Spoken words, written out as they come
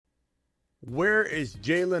Where is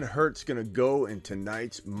Jalen Hurts going to go in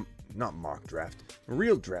tonight's, not mock draft,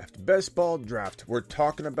 real draft, best ball draft? We're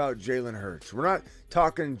talking about Jalen Hurts. We're not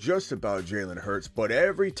talking just about Jalen Hurts, but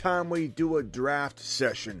every time we do a draft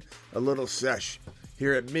session, a little sesh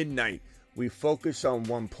here at midnight, we focus on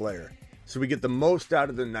one player. So we get the most out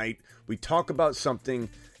of the night. We talk about something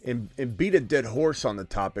and beat a dead horse on the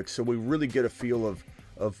topic, so we really get a feel of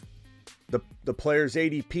the player's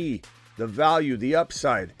ADP, the value, the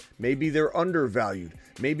upside. Maybe they're undervalued.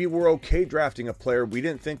 Maybe we're okay drafting a player we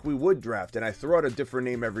didn't think we would draft, and I throw out a different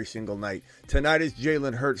name every single night. Tonight is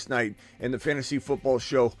Jalen Hurts night, and the Fantasy Football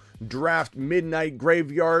Show Draft Midnight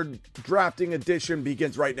Graveyard Drafting Edition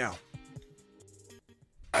begins right now.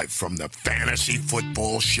 From the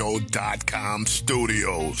FantasyFootballShow.com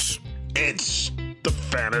studios, it's the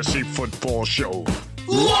Fantasy Football Show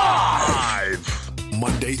live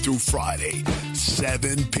Monday through Friday,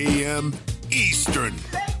 7 p.m. Eastern.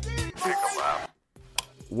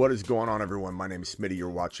 What is going on, everyone? My name is Smitty. You're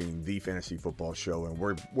watching the Fantasy Football Show, and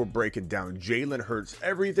we're breaking down Jalen Hurts.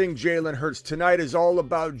 Everything Jalen Hurts. Tonight is all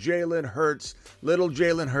about Jalen Hurts, little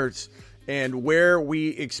Jalen Hurts, and where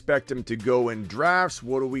we expect him to go in drafts.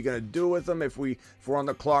 What are we going to do with him if we're on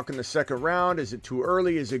the clock in the second round? Is it too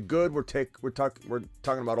early? Is it good? We're talking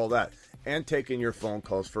about all that, and taking your phone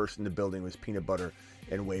calls. First in the building was Peanut Butter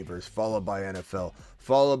and Waivers, followed by NFL,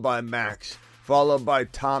 followed by Max, followed by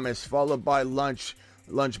Thomas, followed by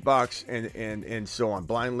Lunchbox, and so on.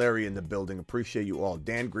 Blind Larry in the building. Appreciate you all.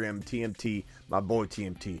 Dan Grimm, TMT, my boy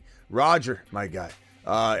TMT. Roger, my guy.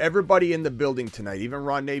 Everybody in the building tonight. Even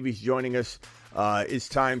Ron Navy's joining us. It's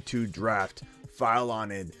time to draft. File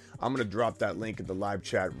on in. I'm going to drop that link in the live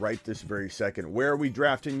chat right this very second. Where are we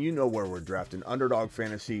drafting? You know where we're drafting. Underdog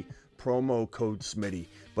Fantasy, promo code Smitty.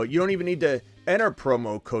 But you don't even need to enter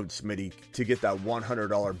promo code Smitty to get that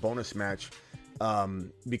 $100 bonus match.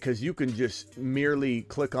 Because you can just merely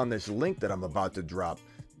click on this link that I'm about to drop.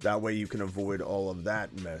 That way you can avoid all of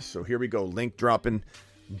that mess. So here we go. Link dropping.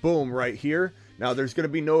 Boom, right here. Now, there's going to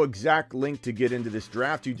be no exact link to get into this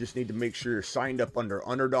draft. You just need to make sure you're signed up under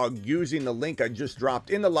Underdog using the link I just dropped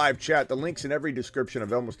in the live chat. The link's in every description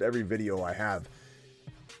of almost every video I have.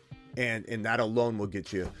 And that alone will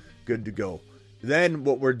get you good to go. Then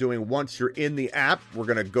what we're doing, once you're in the app, we're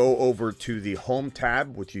going to go over to the home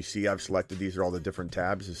tab, which you see I've selected. These are all the different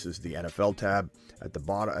tabs. This is the NFL tab at the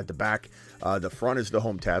bottom, at the back. The front is the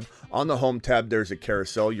home tab. On the home tab, there's a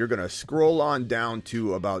carousel. You're going to scroll on down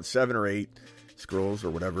to about 7 or 8 scrolls or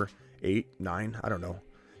whatever, 8, 9, I don't know.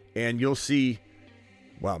 And you'll see,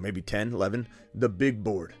 wow, maybe 10, 11, the big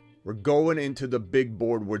board. We're going into the big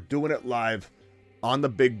board. We're doing it live on the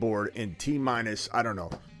big board in T-minus, I don't know,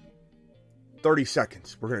 30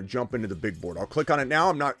 seconds. We're going to jump into the big board. I'll click on it now.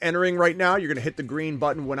 I'm not entering right now. You're going to hit the green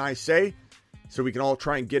button when I say, so we can all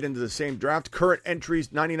try and get into the same draft. Current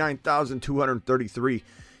entries, 99,233.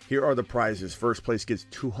 Here are the prizes. First place gets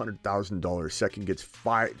 $200,000. Second gets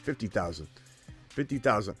 $50,000.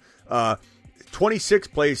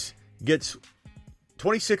 26th place gets,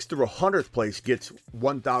 26th through 100th place gets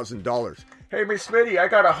 $1,000. Hey, Miss Smitty, I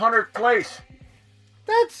got 100th place.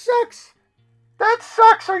 That sucks. Why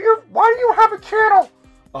do you have a channel?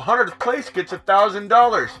 100th place gets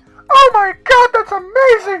 $1,000. Oh my God, that's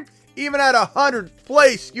amazing. Even at 100th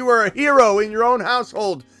place, you are a hero in your own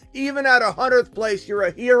household. Even at 100th place, you're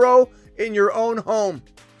a hero in your own home.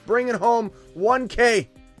 Bringing home 1K.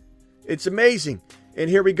 It's amazing. And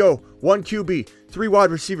here we go. 1 QB, 3 wide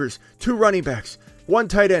receivers, 2 running backs, 1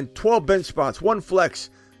 tight end, 12 bench spots, 1 flex.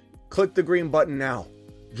 Click the green button now.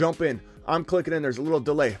 Jump in. I'm clicking in. There's a little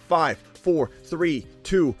delay. 5, 4, 3,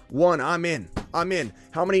 2, 1. I'm in.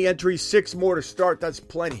 How many entries? 6 more to start. That's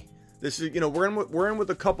plenty. This is, we're in with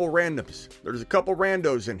a couple randoms. There's a couple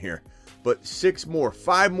randos in here, but 6 more,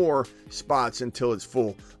 5 more spots until it's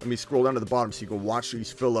full. Let me scroll down to the bottom so you can watch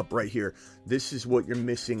these fill up right here. This is what you're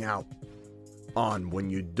missing out on when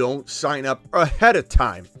you don't sign up ahead of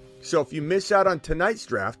time. So if you miss out on tonight's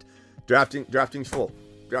draft, drafting's full.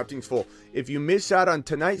 If you miss out on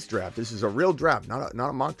tonight's draft, this is a real draft, not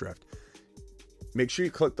a mock draft. Make sure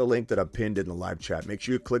you click the link that I pinned in the live chat. Make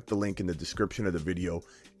sure you click the link in the description of the video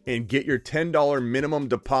and get your $10 minimum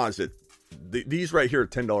deposit. These right here are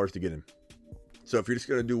 $10 to get in. So if you're just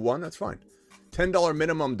going to do one, that's fine. $10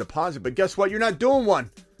 minimum deposit. But guess what? You're not doing one.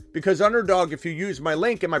 Because Underdog, if you use my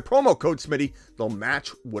link and my promo code Smitty, they'll match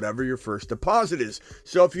whatever your first deposit is.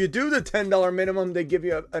 So if you do the $10 minimum, they give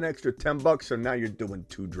you an extra $10. So now you're doing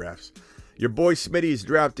 2 drafts. Your boy Smitty is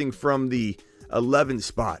drafting from the 11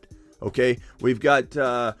 spot. Okay, we've got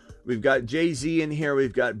Jay-Z in here.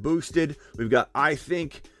 We've got Boosted. We've got I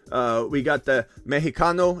Think. We got the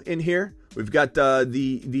Mexicano in here. We've got I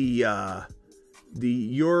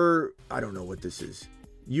don't know what this is.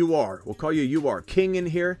 We'll call you UR. King in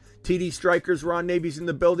here. TD Strikers, Ron Navy's in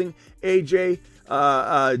the building. AJ,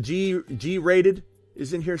 G Rated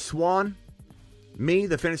is in here. Swan, me,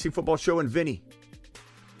 the Fantasy Football Show, and Vinny.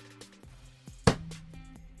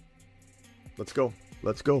 Let's go.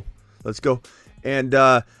 And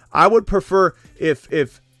I would prefer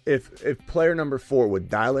if player number 4 would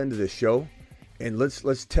dial into the show, and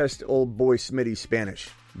let's test old boy Smitty's Spanish.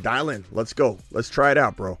 Dial in. Let's go. Let's try it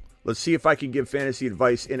out, bro. Let's see if I can give fantasy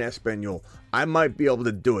advice in Espanol. I might be able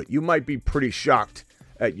to do it. You might be pretty shocked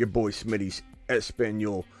at your boy Smitty's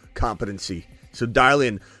Espanol competency. So dial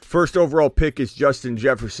in. First overall pick is Justin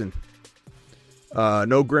Jefferson.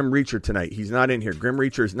 No Grim Reacher tonight. He's not in here. Grim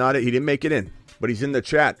Reacher is not it. He didn't make it in, but he's in the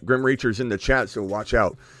chat. Grim Reacher's in the chat, so watch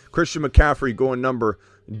out. Christian McCaffrey going number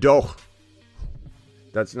Doch.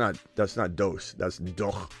 That's not Dos. That's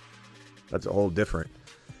Doch. That's a whole different.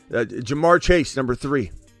 Jamar Chase, number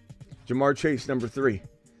 3.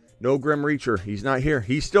 No Grim Reacher. He's not here.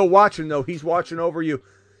 He's still watching though. He's watching over you.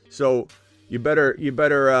 So you better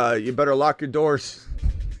lock your doors.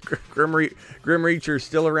 Grim Reacher's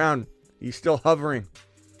still around. He's still hovering.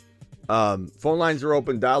 Phone lines are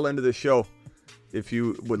open. Dial into the show if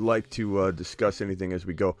you would like to discuss anything as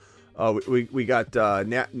we go. We got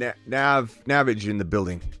Navage in the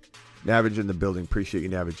building. Appreciate you,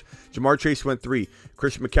 Navage. Jamar Chase went 3.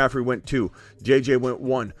 Christian McCaffrey went 2. JJ went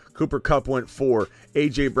 1. Cooper Kupp went 4.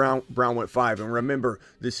 AJ Brown went 5. And remember,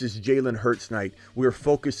 this is Jalen Hurts night. We're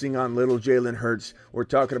focusing on little Jalen Hurts. We're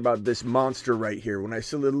talking about this monster right here. When I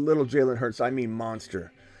say little Jalen Hurts, I mean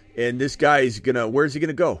monster. And this guy is where's he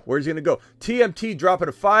gonna go? TMT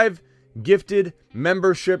dropping 5 gifted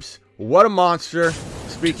memberships. What a monster.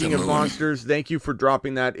 Speaking of monsters, thank you for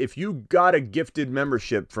dropping that. If you got a gifted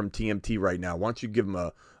membership from TMT right now, why don't you give them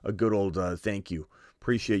a good old thank you.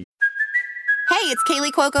 Appreciate you. Hey, it's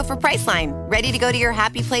Kaylee Cuoco for Priceline. Ready to go to your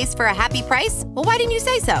happy place for a happy price? Well, why didn't you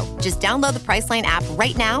say so? Just download the Priceline app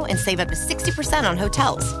right now and save up to 60% on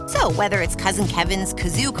hotels. So whether it's Cousin Kevin's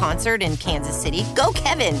Kazoo Concert in Kansas City, go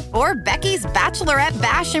Kevin, or Becky's Bachelorette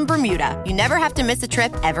Bash in Bermuda, you never have to miss a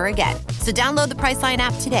trip ever again. So download the Priceline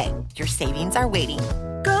app today. Your savings are waiting.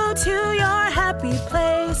 Go to your happy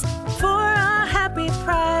place for a happy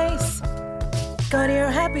price. Go to your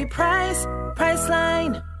happy price,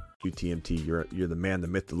 Priceline. TMT, you're the man, the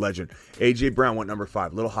myth, the legend. AJ Brown went number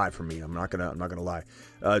 5, a little high for me. I'm not gonna lie.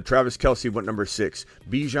 Travis Kelce went number 6.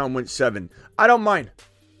 Bijan went 7. I don't mind.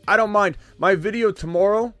 My video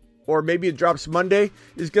tomorrow, or maybe it drops Monday,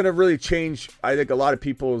 is gonna really change. I think a lot of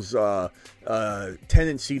people's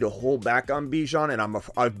tendency to hold back on Bijan, and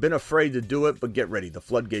I've been afraid to do it. But get ready, the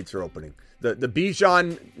floodgates are opening. The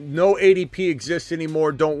Bijan, no ADP exists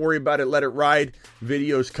anymore. Don't worry about it. Let it ride.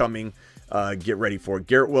 Video's coming. Get ready for it.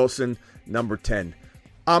 Garrett Wilson, number 10.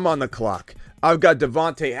 I'm on the clock. I've got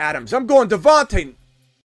Devontae Adams. I'm going Devontae.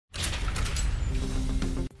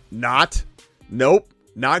 Nope.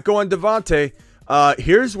 Not going Devontae.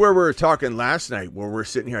 Here's where we were talking last night, where we're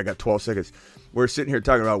sitting here. I got 12 seconds. We're sitting here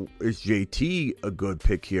talking about, is JT a good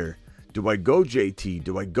pick here? Do I go JT?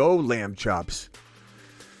 Do I go lamb chops?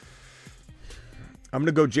 I'm going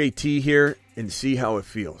to go JT here and see how it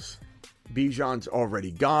feels. Bijan's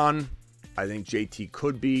already gone. I think JT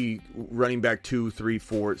could be running back 2, 3,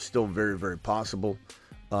 4. It's still very, very possible.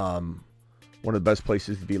 One of the best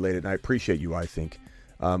places to be late at night. Appreciate you, I think.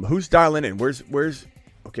 Who's dialing in? Where's?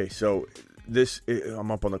 Okay, so this, I'm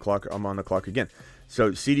up on the clock. I'm on the clock again.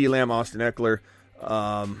 So CeeDee Lamb, Austin Eckler.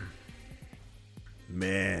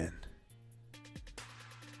 Man.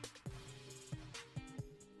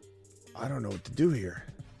 I don't know what to do here.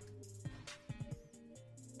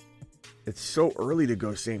 It's so early to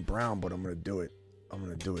go St. Brown, but I'm going to do it.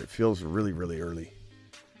 It feels really, really early.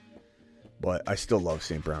 But I still love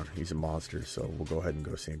St. Brown. He's a monster, so we'll go ahead and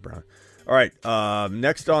go St. Brown. All right,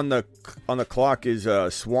 next on the clock is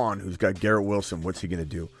Swan, who's got Garrett Wilson. What's he going to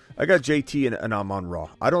do? I got JT and Amon-Ra.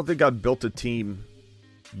 I don't think I've built a team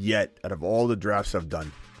yet out of all the drafts I've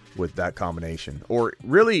done with that combination. Or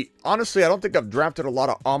really, honestly, I don't think I've drafted a lot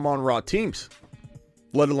of Amon-Ra teams,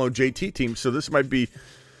 let alone JT teams. So this might be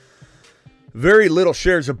very little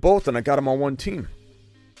shares of both, and I got them on one team.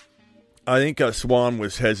 I think Swan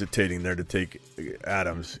was hesitating there to take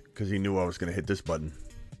Adams because he knew I was going to hit this button.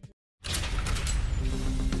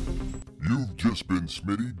 You've just been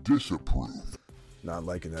Smitty disapproved. Not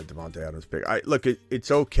liking that Devontae Adams pick. Look,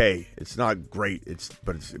 it's okay. It's not great. It's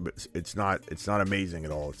not amazing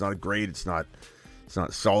at all. It's not great. It's not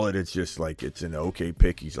solid. It's just like it's an okay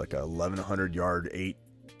pick. He's like a 1,100 yard, 8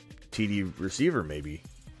 TD receiver maybe.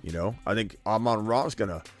 You know, I think Amon-Ra is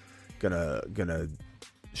gonna gonna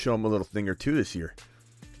show him a little thing or two this year.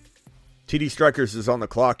 TD Strikers is on the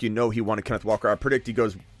clock. You know he wanted Kenneth Walker. I predict he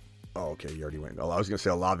goes. Oh, okay, he already went. I was gonna say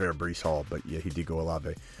Olave or Breece Hall, but yeah, he did go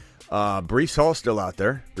Olave. Breece Hall's still out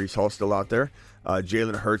there.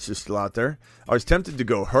 Jalen Hurts is still out there. I was tempted to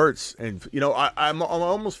go Hurts, and I'm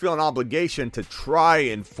almost feeling an obligation to try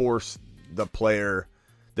and force the player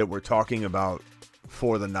that we're talking about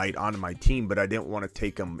for the night onto my team, but I didn't want to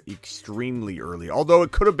take him extremely early. Although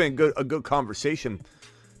it could have been a good conversation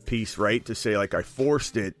piece, right? To say, like, I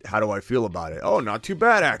forced it. How do I feel about it? Oh, not too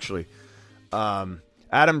bad, actually.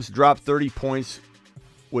 Adams dropped 30 points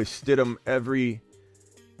with Stidham.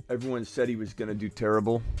 Everyone said he was going to do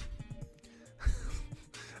terrible.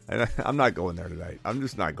 And I'm not going there tonight. I'm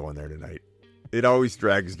just not going there tonight. It always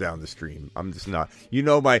drags down the stream. I'm just not.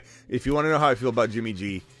 If you want to know how I feel about Jimmy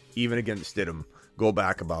G, even against Stidham, go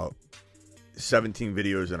back about 17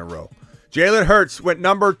 videos in a row. Jalen Hurts went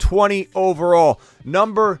number 20 overall.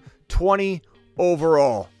 Number 20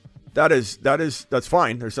 overall. That's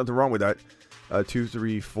fine. There's nothing wrong with that. 2,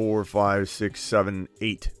 3, 4, 5, 6, 7,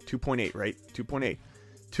 8. 2.8, right? 2.8.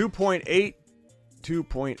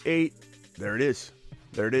 2.8. There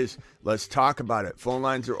it is. Let's talk about it. Phone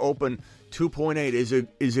lines are open. 2.8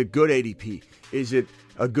 is a good ADP. Is it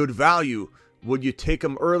a good value? Would you take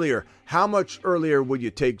him earlier? How much earlier would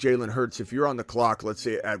you take Jalen Hurts if you're on the clock, let's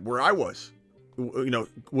say at where I was?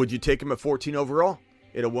 Would you take him at 14 overall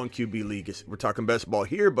in a 1 QB league? We're talking best ball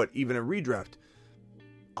here, but even a redraft.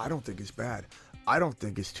 I don't think it's bad. I don't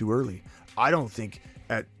think it's too early. I don't think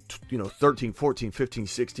at 13, 14, 15,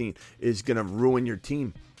 16 is going to ruin your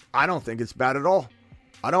team. I don't think it's bad at all.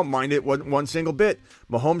 I don't mind it one single bit.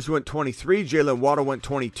 Mahomes went 23. Jalen Waddle went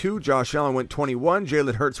 22. Josh Allen went 21.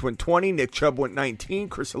 Jalen Hurts went 20. Nick Chubb went 19.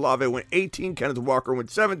 Chris Olave went 18. Kenneth Walker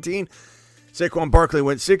went 17. Saquon Barkley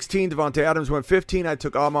went 16. Devontae Adams went 15. I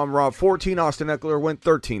took Amon-Ra 14. Austin Eckler went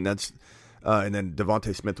 13. And then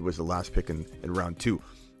Devontae Smith was the last pick in round 2.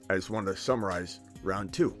 I just wanted to summarize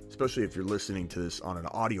round 2, especially if you're listening to this on an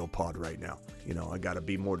audio pod right now. I got to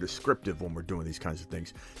be more descriptive when we're doing these kinds of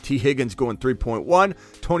things. T. Higgins going 3.1.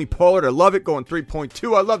 Tony Pollard, I love it, going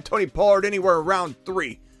 3.2. I love Tony Pollard anywhere around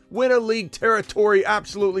 3. Win a league territory,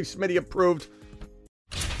 absolutely Smitty approved.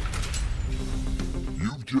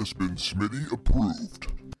 You've just been Smitty approved.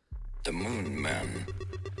 The Moon Men,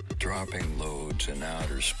 dropping loads in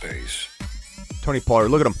outer space. Tony Pollard,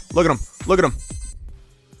 look at him.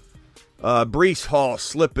 Breece Hall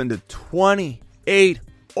slipping to 28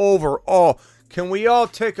 overall. Can we all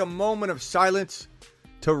take a moment of silence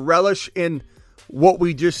to relish in what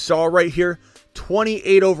we just saw right here?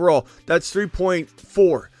 28 overall. That's 3.4.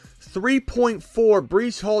 3.4.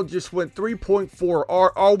 Breece Hall just went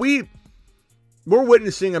 3.4. Are we? We're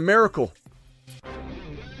witnessing a miracle.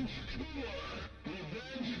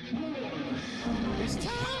 It's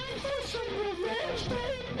time for some revenge,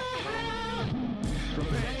 baby.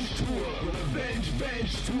 Revenge tour, revenge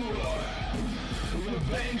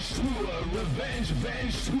tour.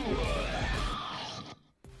 Revenge tour.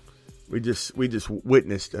 We just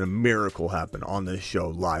witnessed a miracle happen on this show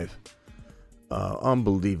live.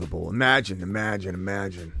 Unbelievable. Imagine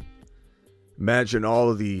all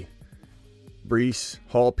of the Breece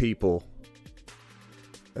Hall people.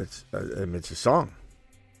 It's a song.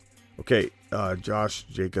 Okay, Josh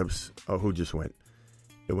Jacobs. Oh, who just went?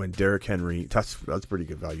 It went Derrick Henry. That's pretty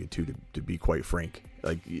good value too, to be quite frank.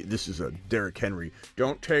 Like, this is a Derrick Henry.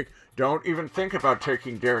 Don't even think about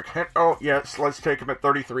taking Derrick Henry. Oh, yes, let's take him at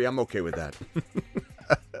 33. I'm okay with that.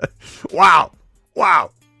 Wow.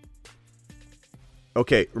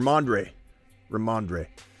 Okay, Ramondre.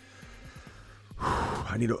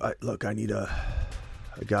 I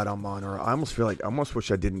got Amon-Ra. I almost wish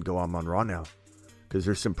I didn't go Amon-Ra now, because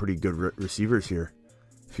there's some pretty good receivers here.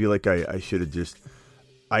 I feel like I should have just...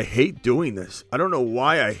 I hate doing this. I don't know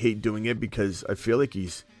why I hate doing it, because I feel like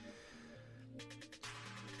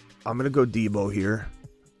I'm going to go Debo here.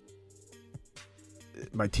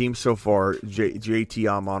 My team so far, JT,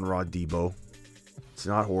 Amon-Ra, Debo. It's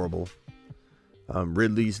not horrible.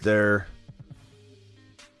 Ridley's there.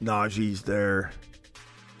 Najee's there.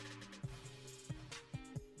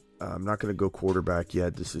 I'm not going to go quarterback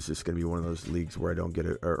yet. This is just going to be one of those leagues where I don't get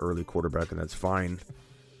an early quarterback, and that's fine.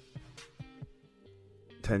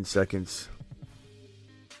 10 seconds.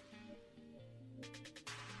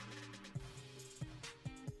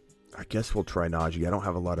 I guess we'll try Najee. I don't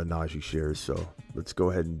have a lot of Najee shares, so let's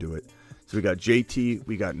go ahead and do it. So we got JT,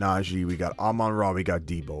 we got Najee, we got Amon-Ra, we got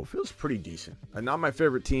Debo. Feels pretty decent. And not my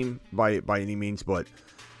favorite team by any means, but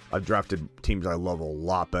I've drafted teams I love a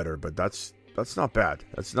lot better. But that's not bad.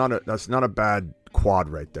 That's not a bad quad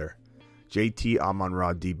right there. JT,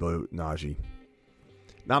 Amon-Ra, Debo, Najee.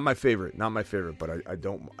 Not my favorite, but I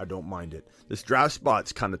don't mind it. This draft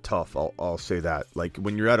spot's kind of tough. I'll say that. Like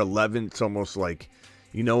when you're at 11, it's almost like,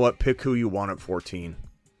 you know what? Pick who you want at 14.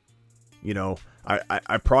 You know,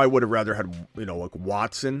 I probably would have rather had, you know, like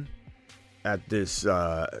Watson at this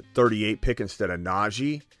 38 pick instead of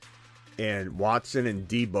Najee, and Watson and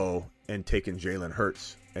Debo, and taking Jalen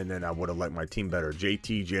Hurts, and then I would have liked my team better.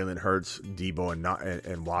 JT, Jalen Hurts, Debo,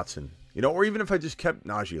 and Watson. You know, or even if I just kept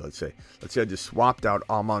Najee, let's say I just swapped out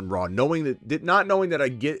Amon-Ra, not knowing that I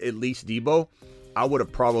get at least Debo, I would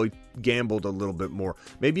have probably gambled a little bit more.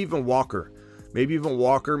 Maybe even Walker, maybe even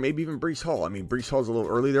Breece Hall. I mean, Breece Hall's a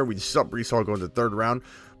little early there. We just saw Breece Hall go in the third round,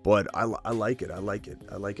 but I like it. I like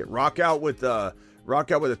it. Rock out with a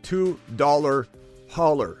 $2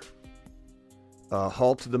 hauler.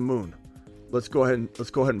 Haul to the moon. Let's go ahead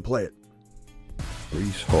and play it.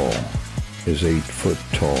 Breece Hall is 8 foot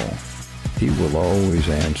tall. He will always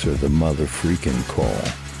answer the mother freaking call.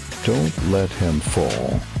 Don't let him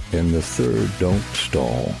fall. In the third, don't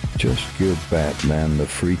stall. Just give Batman the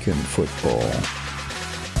freaking football.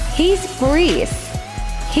 He's Breece.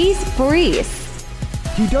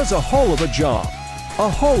 He does a hull of a job. A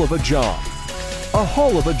hull of a job. A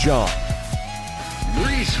hull of a job.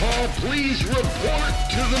 Breece Hall, please report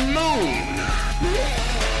to the moon.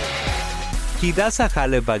 He does a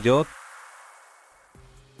hull of a job.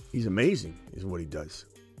 He's amazing, is what he does.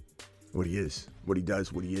 What he is. What he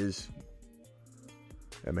does, what he is.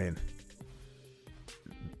 I mean,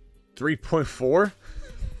 3.4?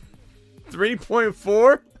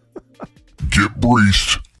 3.4? Get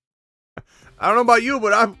Breece. I don't know about you,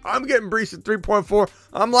 but I'm getting Breece at 3.4.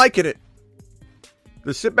 I'm liking it.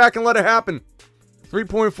 Just sit back and let it happen.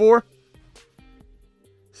 3.4.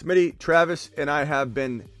 Smitty, Travis, and I have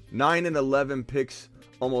been 9 and 11 picks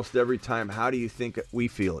almost every time. How do you think we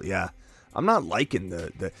feel? Yeah, I'm not liking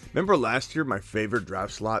the. Remember last year, my favorite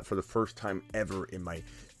draft slot for the first time ever in my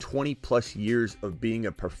 20 plus years of being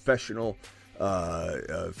a professional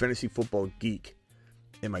fantasy football geek.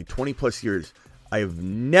 In my 20 plus years, I have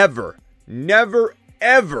never,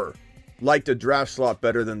 ever liked a draft slot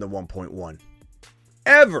better than the 1.1.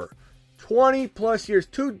 Ever. 20 plus years,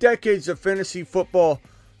 2 decades of fantasy football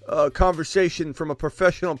conversation from a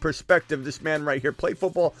professional perspective. This man right here played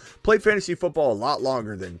fantasy football a lot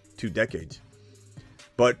longer than 2 decades.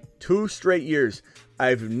 But 2 straight years,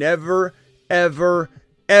 I've never, ever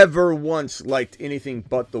once liked anything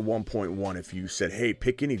but the 1.1. If you said, hey,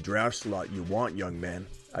 pick any draft slot you want, young man,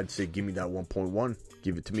 I'd say, give me that 1.1.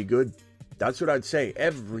 Give it to me good. That's what I'd say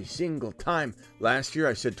every single time. Last year,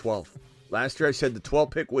 I said 12. Last year, I said the 12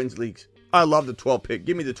 pick wins leagues. I love the 12 pick.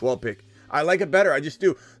 Give me the 12 pick. I like it better. I just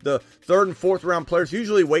do. The 3rd and 4th round players,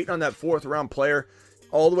 usually waiting on that 4th round player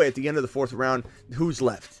all the way at the end of the 4th round. Who's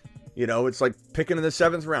left? You know, it's like picking in the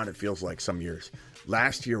 7th round, it feels like some years.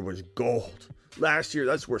 Last year was gold. Last year,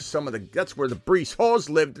 that's where the Breece Halls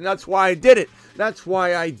lived, and that's why I did it. That's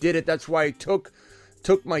why I took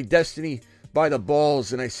my destiny by the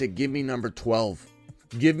balls, and I said, give me number 12.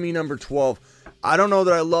 Give me number 12. I don't know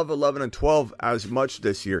that I love 11 and 12 as much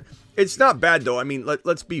this year. It's not bad, though. I mean,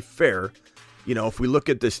 let's be fair. You know, if we look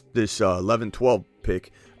at this 11-12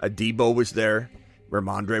 pick, Debo was there.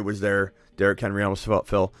 Ramondre was there. Derrick Henry almost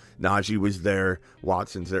fell. Najee was there.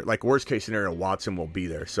 Watson's there. Like, worst case scenario, Watson will be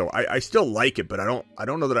there. So I still like it, but I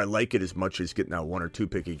don't know that I like it as much as getting that 1 or 2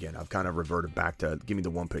 pick again. I've kind of reverted back to give me the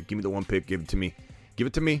 1 pick. Give me the 1 pick. Give it to me. Give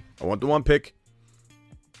it to me. I want the 1 pick.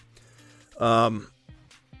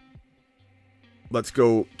 Let's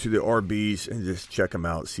go to the RBs and just check them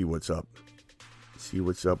out. See what's up. See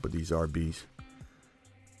what's up with these RBs.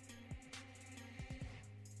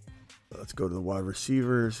 Let's go to the wide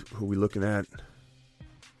receivers. Who are we looking at?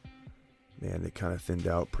 Man, they kind of thinned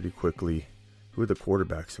out pretty quickly. Who are the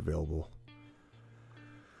quarterbacks available?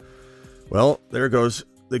 Well, there goes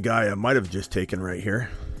the guy I might have just taken right here.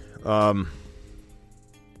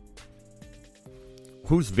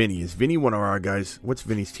 Who's Vinny? Is Vinny one of our guys? What's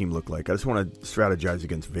Vinny's team look like? I just want to strategize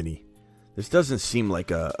against Vinny. This doesn't seem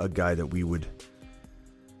like a guy that we would.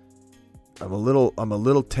 I'm a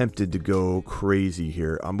little tempted to go crazy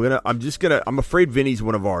here. I'm afraid Vinny's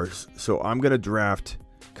one of ours, so I'm gonna draft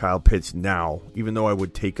Kyle Pitts now, even though I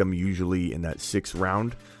would take him usually in that 6th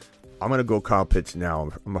round. I'm gonna go Kyle Pitts now.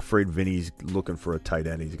 I'm afraid Vinny's looking for a tight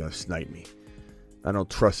end. He's gonna snipe me. I don't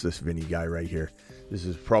trust this Vinny guy right here. This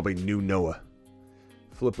is probably new Noah.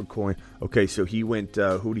 Flip a coin. Okay, so he went.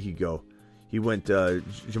 Who did he go? He went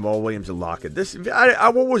Jamal Williams and Lockett.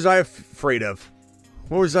 What was I afraid of?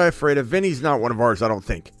 What was I afraid of? Vinny's not one of ours, I don't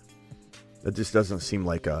think. That just doesn't seem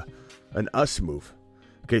like an us move.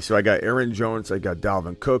 Okay, so I got Aaron Jones, I got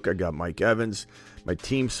Dalvin Cook, I got Mike Evans. My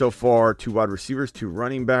team so far, 2 wide receivers, 2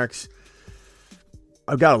 running backs.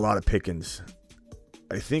 I've got a lot of pickings.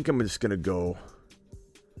 I think I'm just going to go.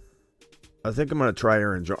 I think I'm going to try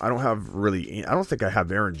Aaron Jones. I don't think I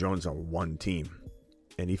have Aaron Jones on one team.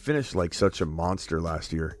 And he finished like such a monster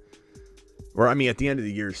last year. Or, I mean, at the end of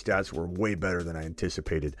the year, his stats were way better than I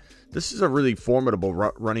anticipated. This is a really formidable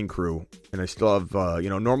running crew. And I still have,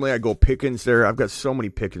 normally I go Pickens there. I've got so many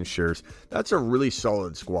Pickens shares. That's a really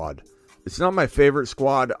solid squad. It's not my favorite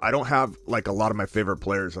squad. I don't have like a lot of my favorite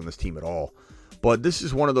players on this team at all. But this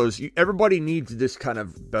is one of those, everybody needs this kind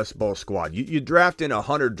of best ball squad. You draft in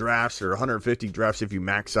 100 drafts or 150 drafts if you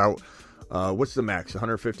max out. What's the max?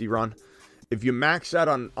 150, Ron? If you max out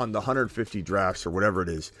on the 150 drafts or whatever it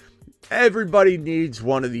is, everybody needs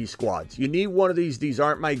one of these squads. You need one of these. These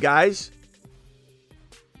aren't my guys.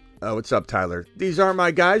 What's up, Tyler? These aren't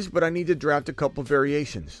my guys, but I need to draft a couple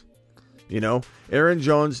variations. Aaron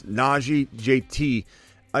Jones, Najee, JT.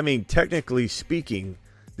 I mean, technically speaking,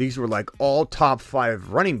 these were like all top 5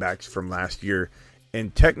 running backs from last year.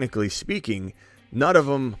 And technically speaking, none of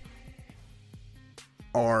them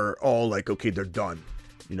are all like, okay, they're done.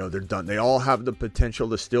 They're done. They all have the potential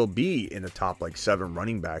to still be in the top like 7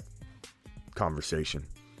 running back conversation.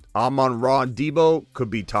 Amon-Ra and Debo could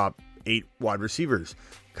be top 8 wide receivers.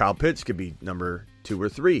 Kyle Pitts could be number 2 or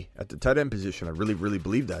 3 at the tight end position. I really, really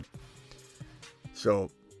believe that. So,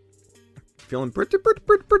 feeling pretty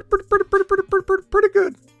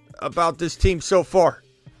good about this team so far,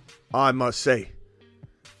 I must say.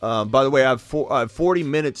 By the way, I have 40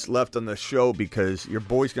 minutes left on the show because your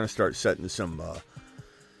boy's going to start setting some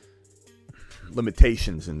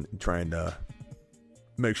limitations and trying to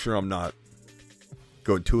make sure I'm not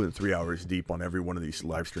going 2 and 3 hours deep on every one of these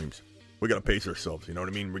live streams. We got to pace ourselves, you know what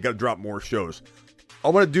I mean? We got to drop more shows. I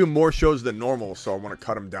want to do more shows than normal, so I want to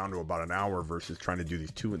cut them down to about an hour versus trying to do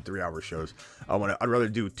these 2 and 3 hour shows. I'd rather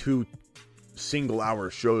do 2 single hour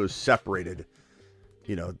shows separated,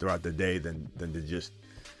 throughout the day than to just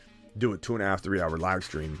do a 2.5, 3 hour live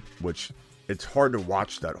stream, which it's hard to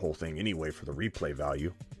watch that whole thing anyway for the replay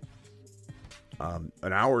value.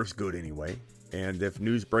 An hour is good anyway. And if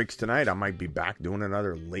news breaks tonight, I might be back doing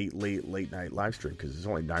another late night live stream because it's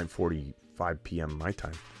only 9:45 p.m. my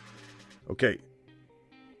time. Okay.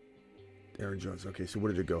 Aaron Jones. Okay, so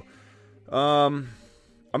where did it go? I'm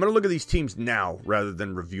going to look at these teams now rather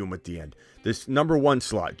than review them at the end. This number 1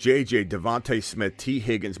 slot, JJ, Devontae Smith, T.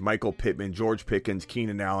 Higgins, Michael Pittman, George Pickens,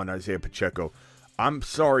 Keenan Allen, Isaiah Pacheco. I'm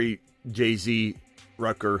sorry, Jay-Z,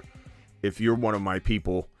 Rucker, if you're one of my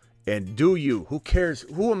people. And do you? Who cares?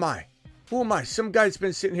 Who am I? Who am I? Some guy's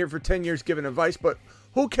been sitting here for 10 years giving advice, but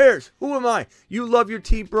who cares? Who am I? You love your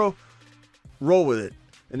team, bro. Roll with it.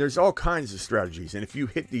 And there's all kinds of strategies. And if you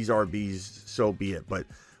hit these RBs, so be it. But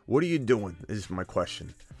what are you doing is my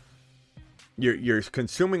question. You're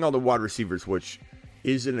consuming all the wide receivers, which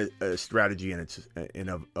isn't a strategy in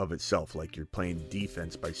of itself. Like you're playing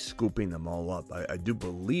defense by scooping them all up. I do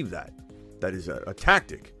believe that. That is a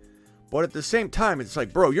tactic. But at the same time, it's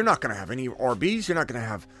like, bro, you're not going to have any RBs. You're not going to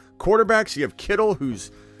have quarterbacks. You have Kittle,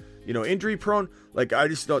 who's, injury prone. Like, I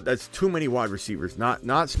just thought that's too many wide receivers. Not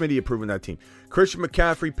Smitty approving that team. Christian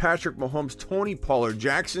McCaffrey, Patrick Mahomes, Tony Pollard,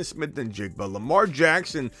 Jackson Smith, and Jigba. Lamar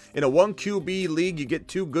Jackson. In a 1 QB league, you get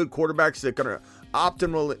 2 good quarterbacks that are going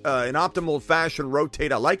to in optimal fashion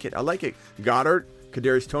rotate. I like it. Goddard,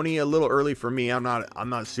 Kadarius Toney, a little early for me. I'm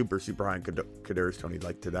not super high on Kadarius Toney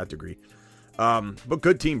like to that degree. But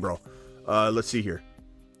good team, bro. Let's see here.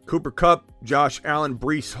 Cooper Kupp, Josh Allen,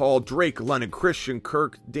 Breece Hall, Drake London, Christian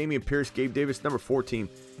Kirk, Damian Pierce, Gabe Davis. Number 14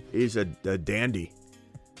 is a dandy.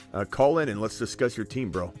 Call in and let's discuss your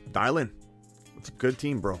team, bro. Dial in. It's a good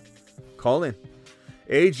team, bro. Call in.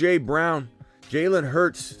 A.J. Brown, Jalen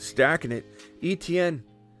Hurts, stacking it. Etienne,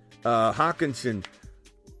 Hawkinson,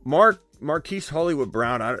 Marquise Hollywood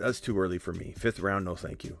Brown. That's too early for me. 5th round, no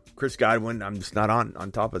thank you. Chris Godwin, I'm just not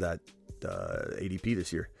on top of that ADP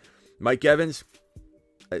this year. Mike Evans,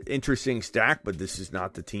 interesting stack, but this is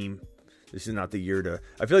not the team. This is not the year to...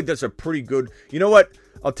 I feel like that's a pretty good... You know what?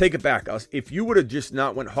 I'll take it back. If you would have just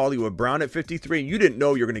not went Hollywood Brown at 53, you didn't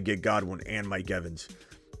know you're going to get Godwin and Mike Evans.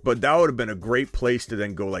 But that would have been a great place to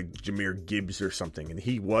then go like Jahmyr Gibbs or something. And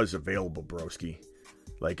he was available, broski.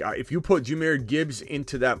 Like, if you put Jahmyr Gibbs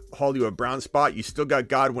into that Hollywood Brown spot, you still got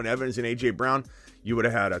Godwin, Evans, and A.J. Brown, you would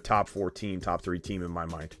have had a top 4 team, top 3 team in my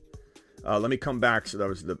mind. Let me come back. So that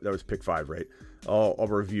was pick 5, right? I'll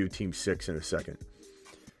review team 6 in a second.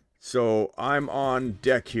 So I'm on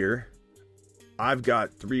deck here. I've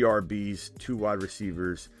got 3 RBs, 2 wide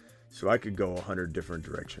receivers, so I could go 100 different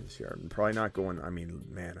directions here. I'm probably not going. I mean,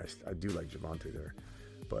 man, I do like Javonte there,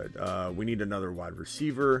 But we need another wide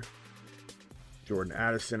receiver. Jordan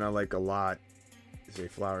Addison I like a lot. Zay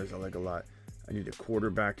Flowers I like a lot. I need a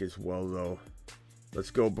quarterback as well, though. Let's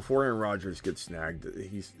go before Aaron Rodgers gets snagged.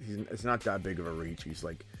 It's not that big of a reach. He's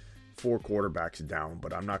like 4 quarterbacks down,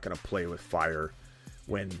 but I'm not going to play with fire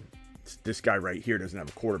when this guy right here doesn't have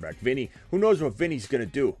a quarterback. Vinny, who knows what Vinny's going to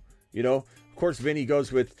do? You know, of course, Vinny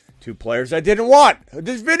goes with 2 players I didn't want.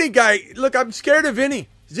 This Vinny guy, look, I'm scared of Vinny.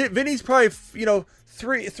 Vinny's probably,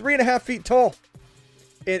 3.5 feet tall.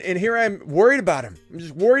 And here I'm worried about him. I'm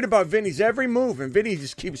just worried about Vinny's every move. And Vinny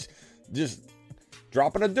just keeps just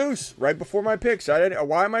dropping a deuce right before my picks.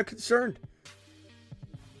 Why am I concerned?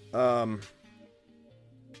 I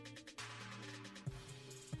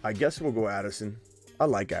guess we'll go Addison. I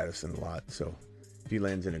like Addison a lot, so if he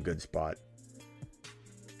lands in a good spot.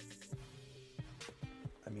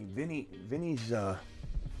 I mean, Vinny's not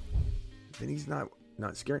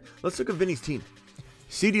scary. Let's look at Vinny's team.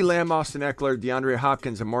 CeeDee Lamb, Austin Eckler, DeAndre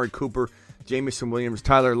Hopkins, Amari Cooper, Jamison Williams,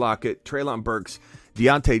 Tyler Lockett, Treylon Burks,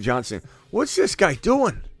 Deontay Johnson. What's this guy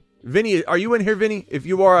doing? Vinny, are you in here, Vinny? If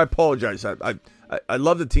you are, I apologize. I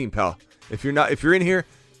love the team, pal. If you're in here,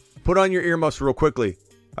 put on your earmuffs real quickly.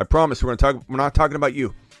 I promise we're not talking about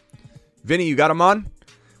you. Vinny, you got him on?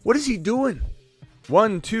 What is he doing?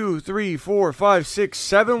 1, 2, 3, 4, 5, 6,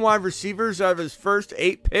 7 wide receivers out of his first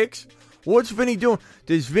 8 picks? What's Vinny doing?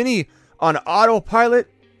 Is Vinny on autopilot?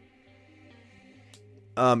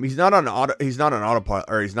 He's not on autopilot,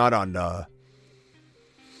 or he's not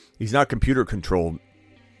computer controlled.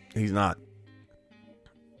 He's not.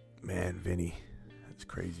 Man, Vinny. That's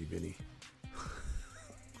crazy, Vinny.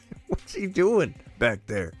 What's he doing back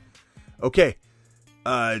there? Okay.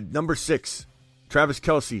 Number 6. Travis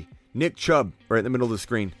Kelce. Nick Chubb, right in the middle of the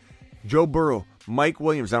screen. Joe Burrow. Mike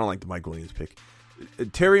Williams. I don't like the Mike Williams pick.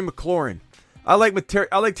 Terry McLaurin. I like Terry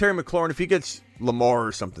McLaurin. If he gets Lamar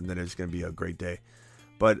or something, then it's going to be a great day.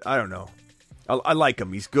 But I don't know. I like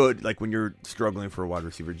him. He's good. Like when you're struggling for a wide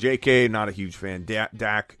receiver. JK, not a huge fan.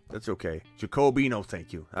 Dak, that's okay. Jacoby, no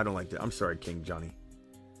thank you. I don't like that. I'm sorry, King Johnny.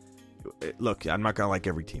 Look, I'm not going to like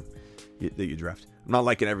every team that you draft. I'm not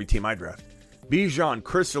liking every team I draft. Bijan,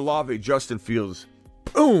 Chris Olave, Justin Fields.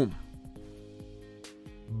 Boom.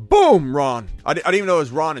 Boom, Ron. I didn't even know it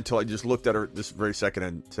was Ron until I just looked at her this very second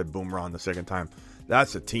and said boom, Ron, the second time.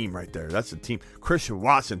 That's a team right there. That's a team. Christian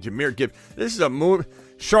Watson, Jahmyr Gibbs. This is a move.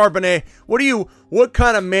 Charbonnet. What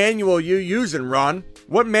kind of manual are you using, Ron?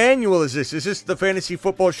 What manual is this? Is this the Fantasy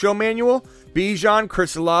Football Show manual? Bijan,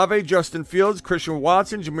 Chris Olave, Justin Fields, Christian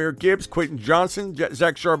Watson, Jahmyr Gibbs, Quentin Johnson,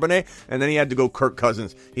 Zach Charbonnet, and then he had to go Kirk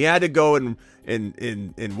Cousins. He had to go and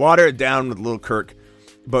water it down with little Kirk.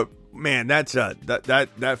 But man,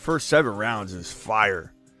 that first 7 rounds is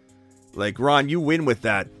fire. Like, Ron, you win with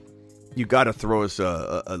that. You got to throw us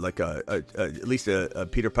at least a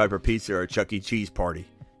Peter Piper pizza or a Chuck E. Cheese party.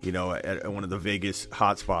 You know, at one of the Vegas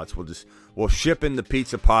hot spots. We'll ship in the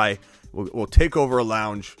pizza pie. We'll take over a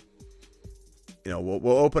lounge. You know,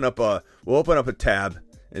 we'll open up a tab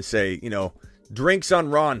and say, you know, drinks on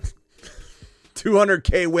Ron,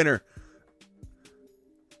 $200K winner.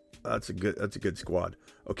 That's a good squad.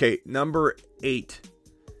 Okay, number 8,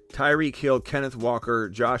 Tyreek Hill, Kenneth Walker,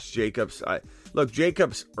 Josh Jacobs. Look,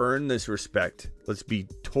 Jacobs earned this respect. Let's be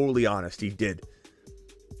totally honest. He did.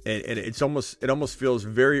 And it almost feels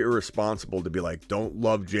very irresponsible to be like, don't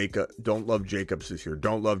love Jacobs this year.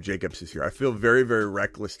 Don't love Jacobs this year. I feel very, very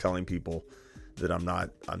reckless telling people that I'm not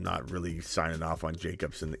really signing off on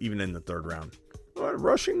Jacobs, and even in the 3rd round. What,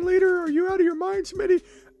 rushing leader? Are you out of your mind, Smitty?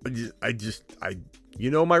 You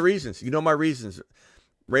know my reasons. You know my reasons.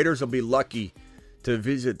 Raiders will be lucky to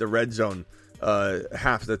visit the red zone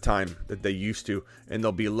half the time that they used to, and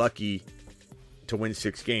they'll be lucky to win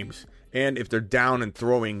 6 games. And if they're down and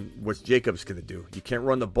throwing, what's Jacobs going to do? You can't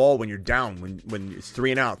run the ball when you're down. When it's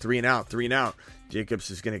 3 and out.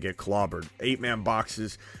 Jacobs is going to get clobbered. 8-man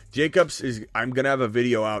boxes. I'm going to have a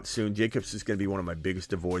video out soon. Jacobs is going to be one of my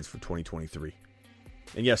biggest avoids for 2023.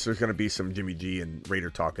 And yes, there's going to be some Jimmy G and Raider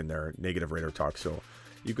talk in there, negative Raider talk. So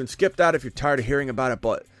you can skip that if you're tired of hearing about it,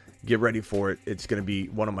 but get ready for it. It's going to be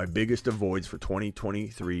one of my biggest avoids for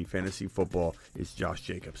 2023 fantasy football is Josh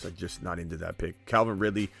Jacobs. I'm just not into that pick. Calvin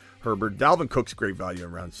Ridley, Herbert. Dalvin Cook's great value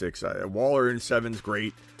in round 6. Waller in 7's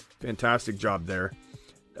great. Fantastic job there.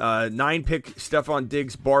 9 pick, Stephon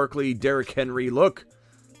Diggs, Barkley, Derrick Henry. Look.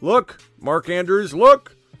 Mark Andrews,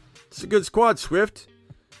 look. It's a good squad, Swift.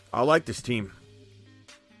 I like this team.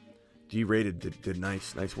 G-rated did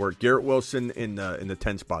nice work. Garrett Wilson in the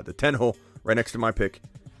 10 spot. The 10 hole right next to my pick.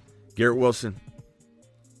 Garrett Wilson.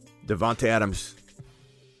 Devontae Adams.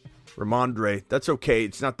 Ramondre. That's okay.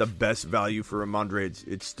 It's not the best value for Ramondre.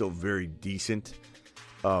 It's still very decent.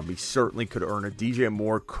 He certainly could earn it. DJ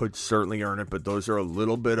Moore could certainly earn it, but those are a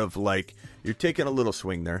little bit of like, you're taking a little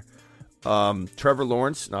swing there. Trevor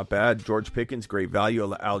Lawrence, not bad. George Pickens, great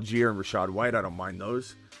value. Algier and Rashad White, I don't mind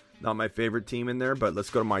those. Not my favorite team in there, but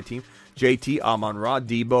let's go to my team. JT, Amon-Ra,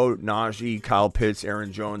 Debo, Najee, Kyle Pitts,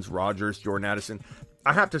 Aaron Jones, Rodgers, Jordan Addison.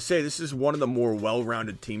 I have to say, this is one of the more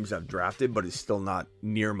well-rounded teams I've drafted, but it's still not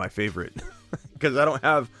near my favorite. Because I don't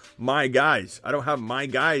have my guys.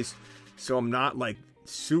 So I'm not like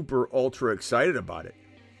super ultra excited about it.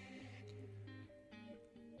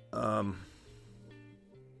 Jeez.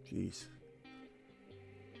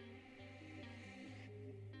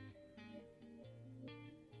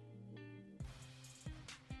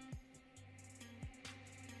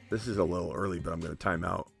 This is a little early, but I'm going to time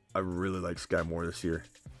out. I really like Sky Moore this year.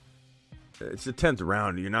 It's the 10th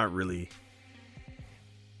round. You're not really,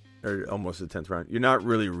 or almost the 10th round. You're not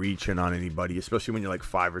really reaching on anybody, especially when you're like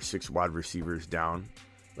 5 or 6 wide receivers down.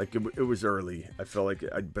 Like it was early. I felt like,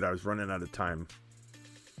 but I was running out of time.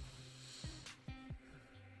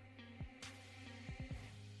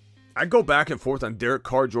 I go back and forth on Derek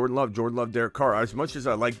Carr, Jordan Love, Derek Carr. As much as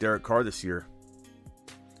I like Derek Carr this year,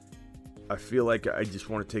 I feel like I just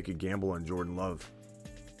want to take a gamble on Jordan Love.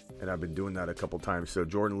 And I've been doing that a couple times. So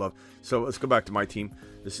Jordan Love. So let's go back to my team.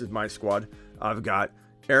 This is my squad. I've got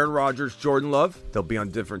Aaron Rodgers, Jordan Love. They'll be on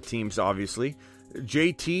different teams, obviously.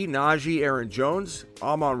 JT, Najee, Aaron Jones,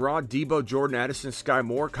 Amon-Ra, Debo, Jordan Addison, Sky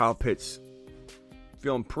Moore, Kyle Pitts.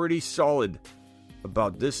 Feeling pretty solid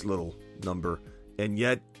about this little number. And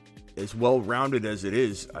yet, as well-rounded as it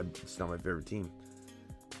is, it's not my favorite team.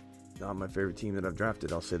 Not my favorite team that I've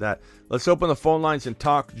drafted, I'll say that. Let's open the phone lines and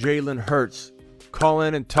talk Jalen Hurts. Call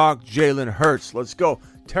in and talk Jalen Hurts. Let's go.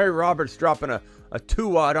 Terry Roberts dropping a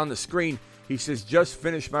 2-wad on the screen. He says, just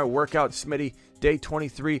finished my workout, Smitty. Day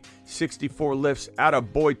 23, 64 lifts. Atta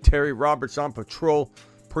boy, Terry Roberts on patrol.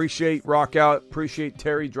 Appreciate Rock Out. Appreciate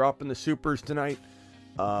Terry dropping the supers tonight.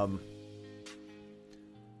 Yeah,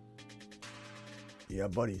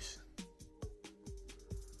 buddies.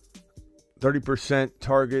 30%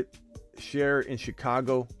 target share in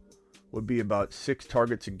Chicago would be about 6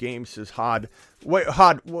 targets a game, says Hod. Wait,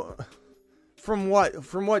 Hod, from what?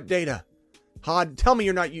 From what data? Hod, tell me,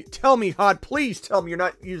 Hod, please tell me you're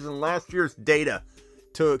not using last year's data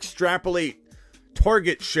to extrapolate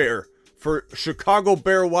target share for Chicago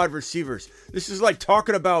Bear wide receivers. This is like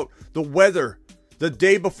talking about the weather the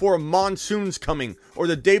day before a monsoon's coming or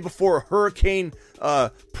the day before Hurricane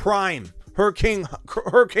Prime. Hurricane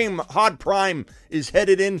Hod Prime is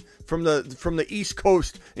headed in from the East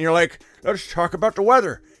Coast, and you're like, let's talk about the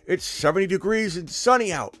weather. It's 70 degrees and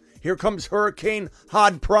sunny out. Here comes Hurricane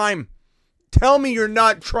Hod Prime. Tell me you're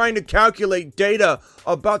not trying to calculate data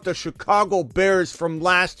about the Chicago Bears from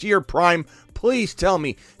last year, Prime. Please tell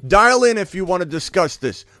me. Dial in if you want to discuss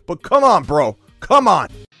this. But come on, bro. Come on.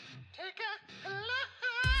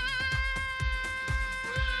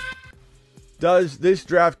 Does this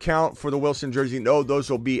draft count for the Wilson jersey? No,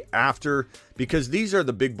 those will be after, because these are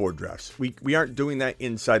the big board drafts. We aren't doing that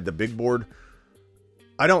inside the big board.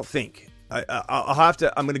 I don't think. I'll have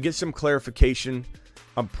to. I'm going to get some clarification.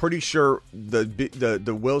 I'm pretty sure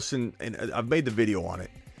the Wilson, and I've made the video on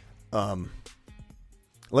it.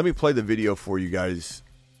 Let me play the video for you guys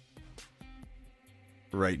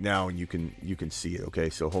right now, and you can see it.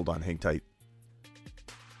 Okay, so hold on, hang tight.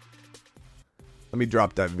 Let me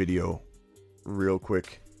drop that video real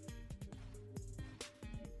quick.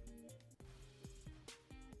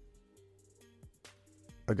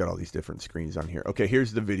 I got all these different screens on here. Okay,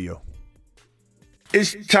 here's the video.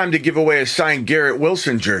 It's time to give away a signed Garrett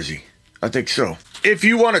Wilson jersey. I think so. If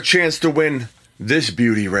you want a chance to win this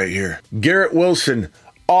beauty right here, Garrett Wilson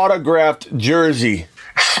autographed jersey.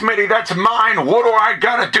 Smitty, that's mine. What do I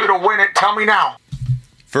gotta do to win it? Tell me now.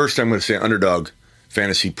 First, I'm going to say Underdog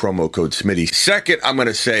Fantasy promo code Smitty. Second, I'm going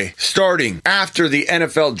to say, starting after the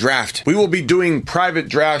NFL draft, we will be doing private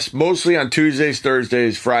drafts mostly on Tuesdays,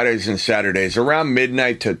 Thursdays, Fridays, and Saturdays around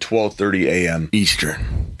midnight to 12:30 a.m.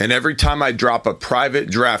 Eastern. And every time I drop a private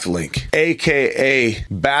draft link, aka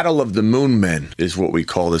Battle of the Moon Men is what we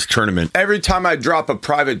call this tournament. Every time I drop a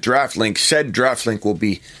private draft link, said draft link will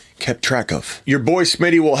be kept track of. Your boy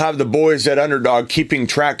Smitty will have the boys at Underdog keeping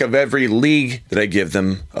track of every league that I give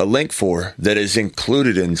them a link for that is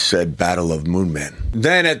included in said Battle of Moon Men.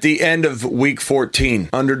 Then at the end of week 14,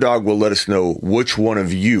 Underdog will let us know which one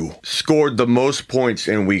of you scored the most points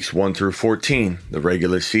in weeks 1 through 14, the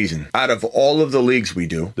regular season. Out of all of the leagues we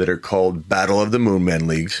do that are called Battle of the Moon Men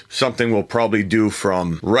leagues, something we'll probably do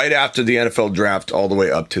from right after the NFL draft all the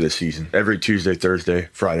way up to the season. Every Tuesday, Thursday,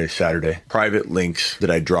 Friday, Saturday. Private links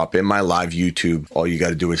that I drop up in my live YouTube. All you got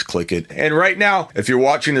to do is click it. And right now, if you're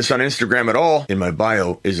watching this on Instagram at all, in my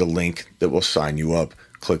bio is a link that will sign you up.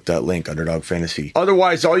 Click that link, Underdog Fantasy.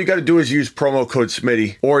 Otherwise, all you got to do is use promo code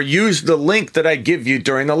Smitty or use the link that I give you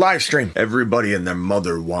during the live stream. Everybody and their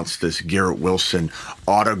mother wants this Garrett Wilson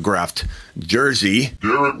autographed jersey.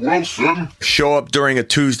 Garrett Wilson. Show up during a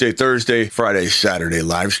Tuesday, Thursday, Friday, Saturday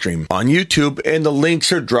live stream on YouTube, and the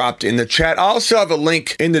links are dropped in the chat. I also have a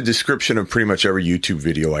link in the description of pretty much every YouTube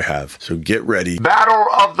video I have. So get ready. Battle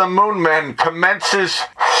of the Moon Men commences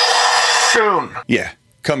soon. Yeah,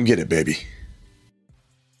 come get it, baby.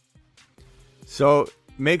 So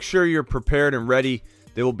make sure you're prepared and ready.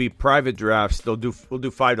 There will be private drafts. We'll do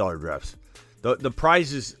 $5 drafts. The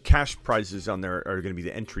prizes, cash prizes on there are going to be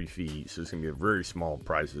the entry fee. So it's going to be very small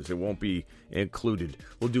prizes. It won't be included.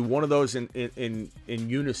 We'll do one of those in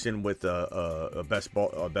unison with a best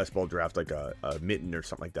ball draft, like a mitten or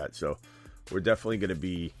something like that. So we're definitely going to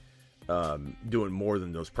be doing more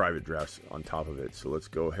than those private drafts on top of it. So let's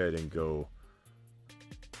go ahead and go.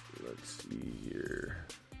 Let's see here.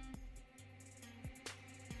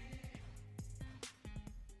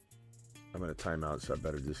 I'm going to time out, so I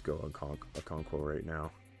better just go Okonkwo right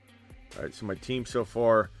now. All right, so my team so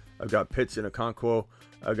far, I've got Pitts and Okonkwo.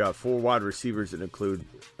 I've got 4 wide receivers that include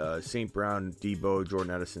St. Brown, Debo,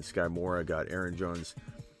 Jordan Addison, Sky Moore. I got Aaron Jones,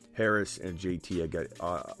 Harris, and JT. I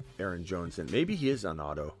got Aaron Jones, and maybe he is on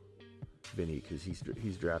auto, Vinny, because he's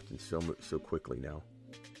drafting so quickly now.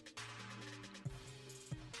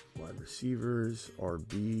 Wide receivers,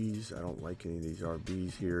 RBs. I don't like any of these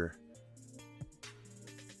RBs here.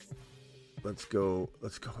 Let's go.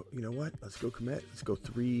 You know what? Let's go commit. Let's go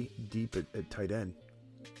 3 deep at tight end.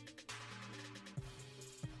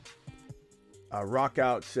 Rock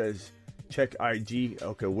Out says, check IG.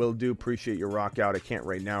 Okay, will do. Appreciate your rock out. I can't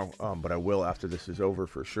right now, but I will after this is over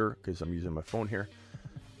for sure because I'm using my phone here.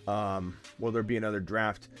 Will there be another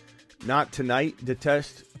draft? Not tonight to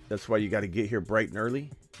test. That's why you got to get here bright and early.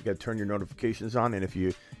 You got to turn your notifications on. And if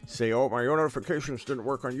you say, oh, my notifications didn't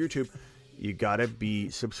work on YouTube, you gotta be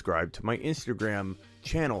subscribed to my Instagram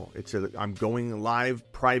channel. I'm going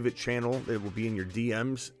live private channel. It will be in your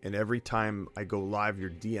DMs, and every time I go live, your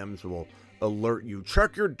DMs will alert you.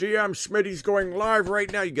 Check your DMs. Smitty's going live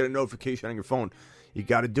right now. You get a notification on your phone. You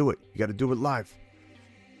got to do it. You got to do it live.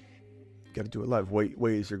 Wait,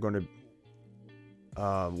 is there going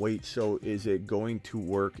to... so is it going to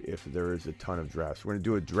work if there is a ton of drafts? We're going to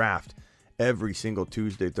do a draft every single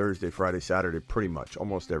Tuesday, Thursday, Friday, Saturday, pretty much,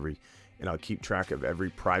 almost every... And I'll keep track of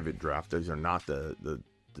every private draft. Those are not the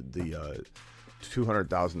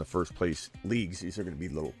 200,000 the first place leagues. These are going to be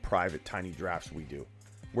little private tiny drafts we do.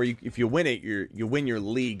 Where if you win it, you win your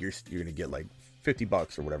league, you're going to get like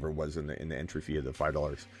 $50 or whatever it was in the entry fee of the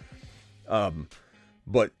 $5.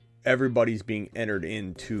 But everybody's being entered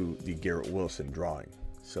into the Garrett Wilson drawing.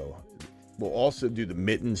 So we'll also do the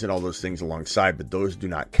mittens and all those things alongside, but those do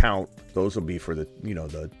not count. Those will be for the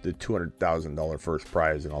 $200,000 first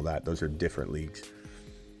prize and all that. Those are different leagues.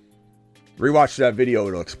 Rewatch that video;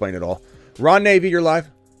 it'll explain it all. Ron Navy, you're live.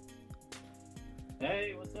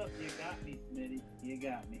 Hey, what's up? You got me, Smitty. You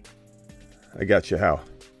got me. I got you. How?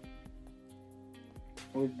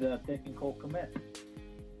 With the technical commit.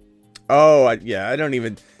 Oh, I don't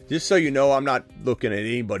even. Just so you know, I'm not looking at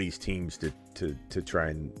anybody's teams to try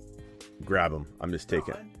and grab them. I'm just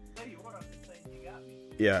taking.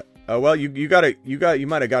 Yeah. Well, you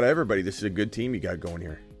might have got everybody. This is a good team you got going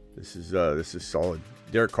here. This is solid.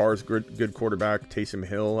 Derek Carr's good quarterback. Taysom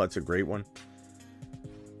Hill, that's a great one.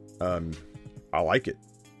 I like it.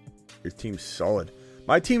 Your team's solid.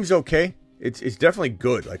 My team's okay. It's definitely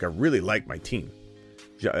good. Like I really like my team.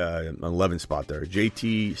 11 spot there.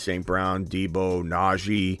 JT, St. Brown, Debo,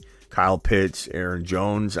 Najee, Kyle Pitts, Aaron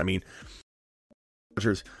Jones. I mean,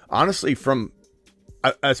 honestly,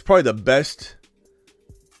 that's probably the best.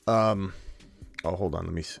 Oh, hold on.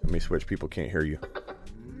 Let me switch. People can't hear you.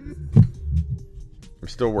 I'm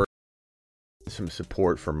still working on some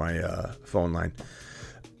support for my phone line.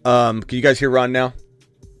 Can you guys hear Ron now?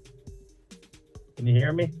 Can you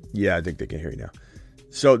hear me? Yeah, I think they can hear you now.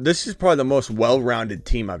 So this is probably the most well-rounded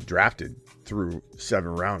team I've drafted through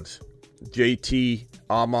 7 rounds. JT,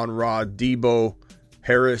 Amon-Ra, Debo,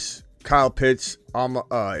 Harris, Kyle Pitts,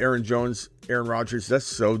 Aaron Jones, Aaron Rodgers. That's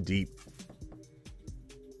so deep.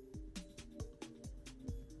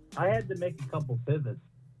 I had to make a couple pivots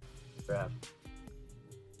draft,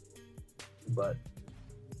 but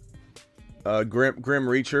Grim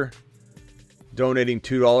Reacher donating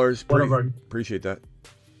 $2. Appreciate that.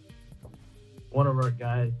 One of our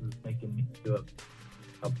guys is making me do a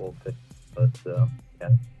couple of picks, but yeah.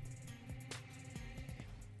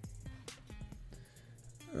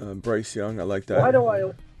 Bryce Young, I like that. Why do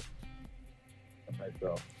I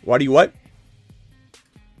myself? Why do you what?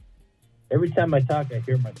 Every time I talk, I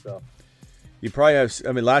hear myself. You probably have.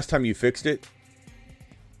 I mean, last time you fixed it.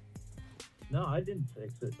 No, I didn't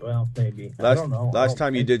fix it. Well, maybe. I don't know. Last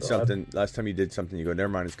time you did something. Last time you did something, you go, never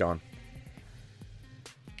mind, it's gone.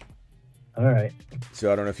 All right.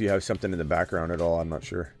 So I don't know if you have something in the background at all. I'm not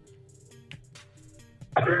sure.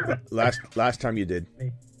 last time you did.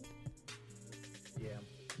 Maybe. Yeah,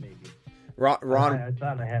 maybe. Ron, I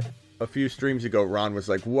thought I had it. A few streams ago, Ron was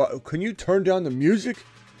like, "What? Can you turn down the music?"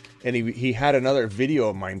 And he had another video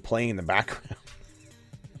of mine playing in the background.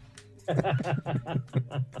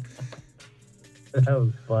 That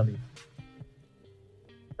was funny.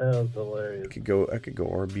 That was hilarious. I could go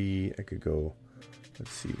RB. I could go.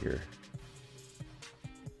 Let's see here.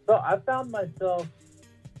 So I found myself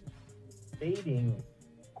fading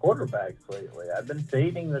quarterbacks lately. I've been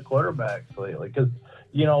fading the quarterbacks lately because,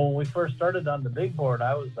 when we first started on the big board,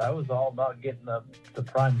 I was all about getting the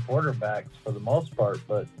prime quarterbacks for the most part,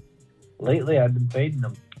 but lately I've been fading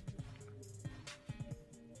them.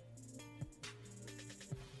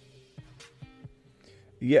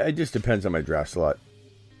 Yeah, it just depends on my draft slot.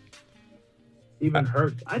 Even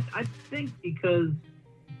Hurts. I think because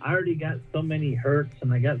I already got so many Hurts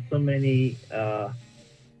and I got so many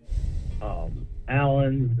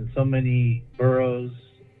Allens and so many Burrows,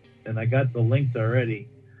 and I got the links already.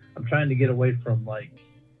 I'm trying to get away from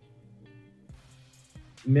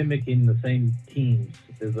mimicking the same teams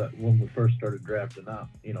as when we first started drafting.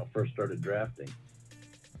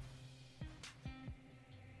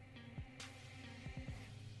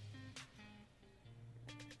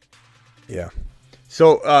 Yeah.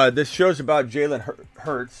 So this show's about Jalen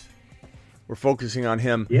Hurts. We're focusing on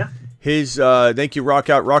him. Yeah. His thank you,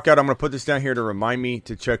 Rockout. Rockout, I'm going to put this down here to remind me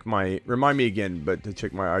to check my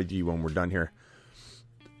ID when we're done here.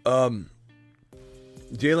 Jalen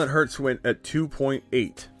Hurts went at 2.8.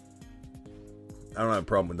 I don't have a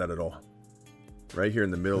problem with that at all. Right here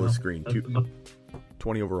in the middle of the screen.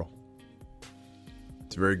 20 overall.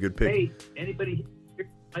 It's a very good pick. Hey, anybody here,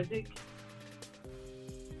 I think?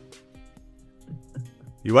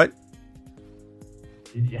 You what?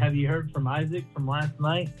 Have you heard from Isaac from last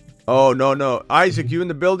night? Oh, no. Isaac, you in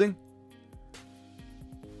the building?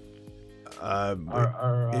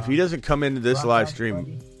 If he doesn't come into this live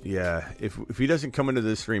stream, yeah. If he doesn't come into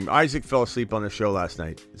this stream, Isaac fell asleep on the show last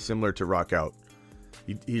night, similar to Rockout.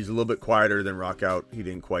 He's a little bit quieter than Rockout. He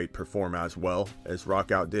didn't quite perform as well as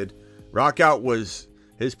Rockout did.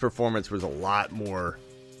 His performance was a lot more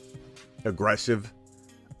aggressive.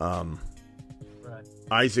 Right.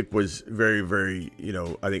 Isaac was very, very,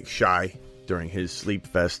 I think shy during his sleep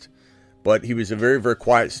fest, but he was a very, very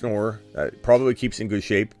quiet snorer. Probably keeps in good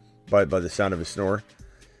shape by the sound of his snore.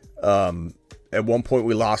 At one point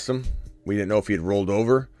we lost him. We didn't know if he had rolled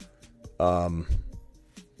over. So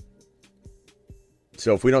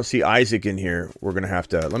if we don't see Isaac in here, we're going to have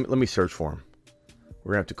to, let me search for him.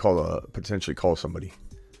 We're going to have to potentially call somebody.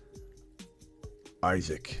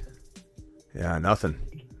 Isaac. Yeah, nothing.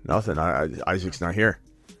 Isaac's not here.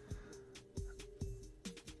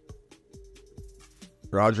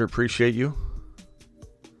 Roger, appreciate you.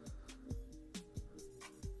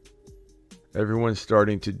 Everyone's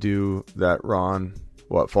starting to do that, Ron.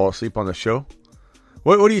 What, fall asleep on the show?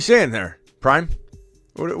 What are you saying there, Prime?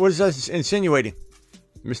 What is that insinuating,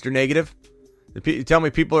 Mr. Negative? You tell me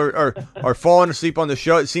people are falling asleep on the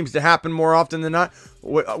show. It seems to happen more often than not.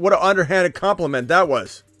 What an underhanded compliment that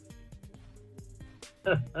was.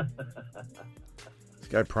 This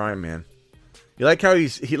guy Prime, man. You like how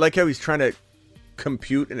he's trying to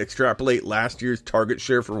compute and extrapolate last year's target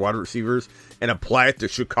share for wide receivers and apply it to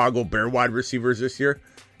Chicago Bear wide receivers this year.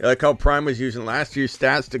 You like how Prime was using last year's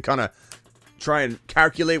stats to kind of try and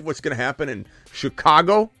calculate what's going to happen in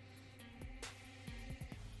Chicago.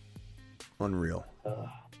 Unreal.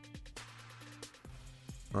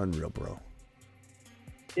 Unreal, bro.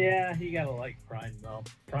 Yeah, you gotta like Prime though.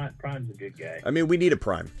 Prime's a good guy. I mean, we need a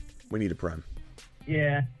Prime.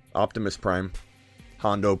 Yeah. Optimus Prime.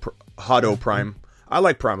 Hondo Prime. I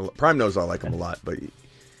like Prime. Prime knows I like him a lot, but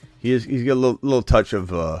he's got a little touch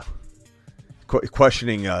of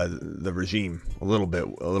questioning the regime a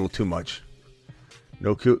little too much.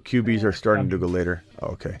 No QBs are starting to go later. Oh,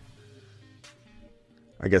 okay.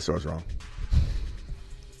 I guess I was wrong.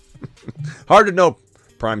 Hard to know,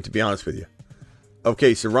 Prime, to be honest with you.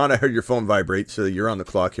 Okay, so Ron, I heard your phone vibrate, so you're on the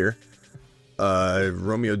clock here.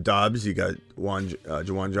 Romeo Dobbs, you got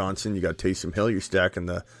Jawan Johnson, you got Taysom Hill, you're stacking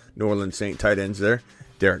the New Orleans Saint tight ends there.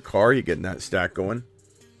 Derek Carr, you're getting that stack going.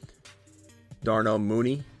 Darnell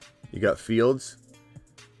Mooney, you got Fields.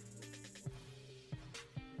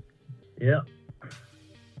 Yeah.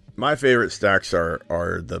 My favorite stacks are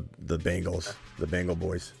the Bengals, the Bengal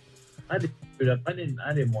boys. I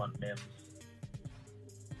didn't want Mims.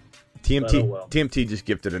 TMT just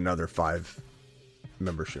gifted another 5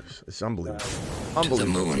 memberships. It's unbelievable.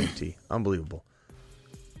 Unbelievable. TMT. Unbelievable.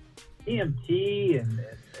 TMT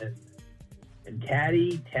and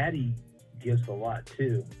Taddy gives a lot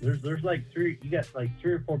too. There's like 3. You got like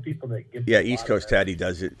 3 or 4 people that give. Yeah, East Coast Taddy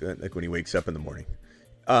does it like when he wakes up in the morning.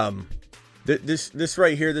 This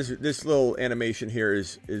right here, this little animation here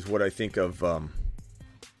is what I think of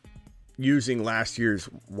using last year's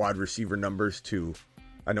wide receiver numbers to.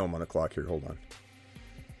 I know I'm on the clock here. Hold on.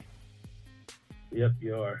 Yep,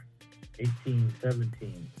 you are. 18,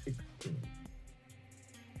 17, 16.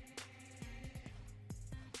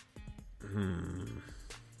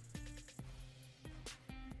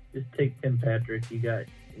 Just take Tim Patrick. You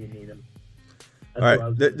need him. All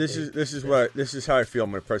right. This is how I feel.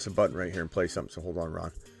 I'm going to press a button right here and play something. So hold on,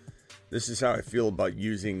 Ron. This is how I feel about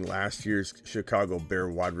using last year's Chicago Bear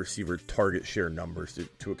wide receiver target share numbers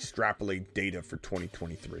to extrapolate data for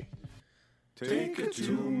 2023. Take a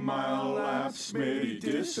 2-mile lap, Smitty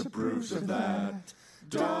disapproves of that.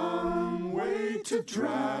 Dumb way to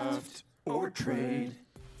draft or trade.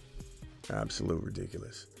 Absolute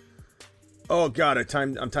ridiculous. Oh, God,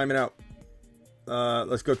 I'm timing out.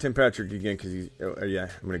 Let's go Tim Patrick again because he's... Oh, yeah,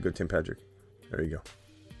 I'm going to go Tim Patrick. There you go.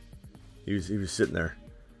 He was sitting there.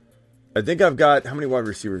 I think I've got... How many wide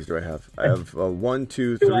receivers do I have? I have 1,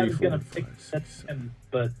 2, 3, 4, 5, 6, 7.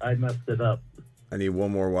 But I messed it up. I need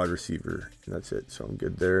one more wide receiver. And that's it. So I'm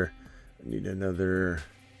good there. I need another...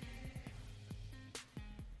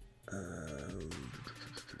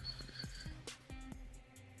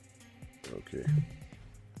 Okay.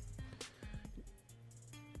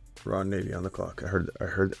 Ron Navy on the clock. I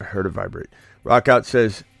heard it vibrate. Rockout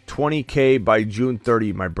says 20K by June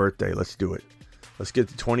 30, my birthday. Let's do it. Let's get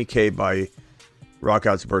to 20K by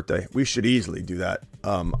Rockout's birthday. We should easily do that.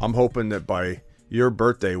 I'm hoping that by your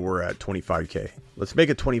birthday we're at 25K. Let's make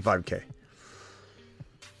it 25K.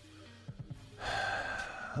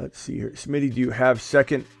 Let's see here. Smitty, do you have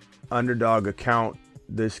second underdog account?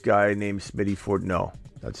 This guy named Smitty Ford. No,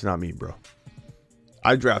 that's not me, bro.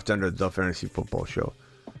 I draft under the Fantasy Football Show.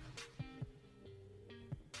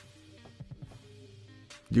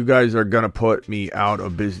 You guys are going to put me out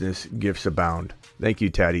of business. Gifts abound. Thank you,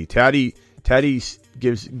 Taddy. Taddy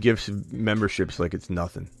gives memberships like it's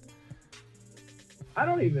nothing. I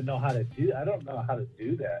don't even know how to do. I don't know how to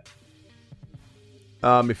do that.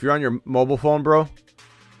 If you're on your mobile phone, bro,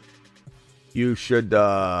 you should.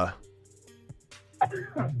 If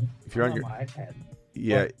you're on your iPad.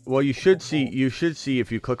 Yeah, well, you should see. You should see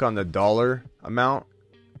if you click on the dollar amount,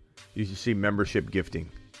 you should see membership gifting.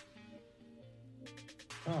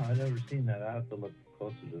 Oh, I've never seen that. I have to look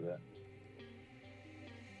closer to that.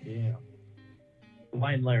 Yeah.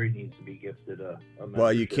 Blind Larry needs to be gifted a membership.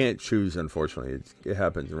 Well, you can't choose, unfortunately. It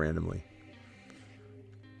happens randomly.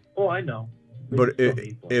 Oh, I know. But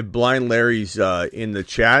if Blind Larry's in the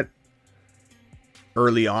chat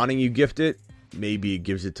early on and you gift it, maybe it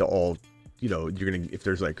gives it to all. You know, you're going to, if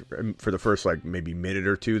there's like, for the first like maybe minute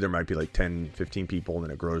or two, there might be like 10, 15 people, and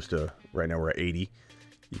then it grows to, right now we're at 80.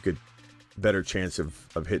 You could, better chance of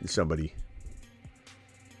hitting somebody.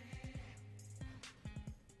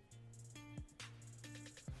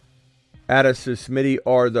 Addis says, Smitty,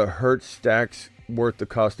 are the Hurts stacks worth the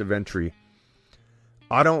cost of entry?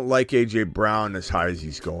 I don't like A.J. Brown as high as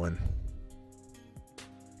he's going.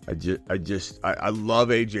 I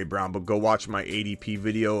love A.J. Brown, but go watch my ADP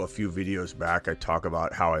video a few videos back. I talk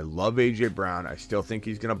about how I love A.J. Brown. I still think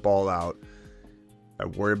he's going to ball out. I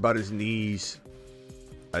worry about his knees.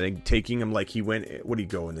 I think taking him like he went, what did he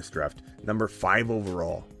go in this draft? Number 5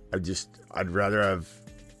 overall. I'd rather have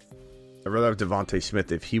Devontae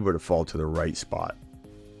Smith if he were to fall to the right spot.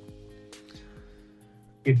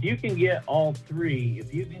 If you can get all 3,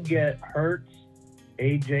 if you can get Hurts,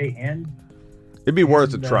 AJ, and it'd be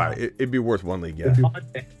worth a try. It'd be worth one league, yeah.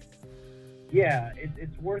 Yeah,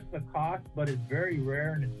 it's worth the cost, but it's very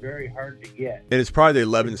rare and it's very hard to get. And it's probably the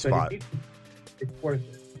 11 spot. It's worth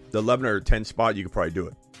it. The 11 or 10 spot, you could probably do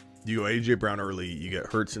it. You go A.J. Brown early, you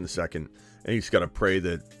get Hurts in the second, and you just got to pray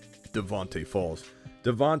that Devontae falls.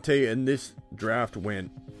 Devontae in this draft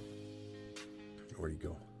went... Where'd he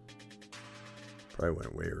go? Probably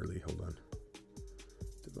went way early. Hold on.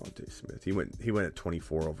 Devontae Smith. He went at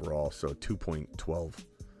 24 overall, so 2.12.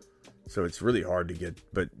 So it's really hard to get,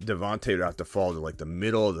 but Devontae would have to fall to like the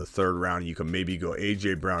middle of the third round. You can maybe go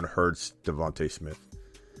A.J. Brown, Hurts, Devontae Smith.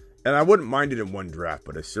 And I wouldn't mind it in one draft,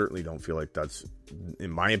 but I certainly don't feel like that's,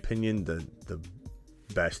 in my opinion, the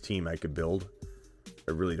best team I could build.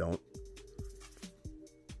 I really don't.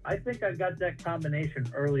 I think I got that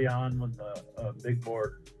combination early on when the big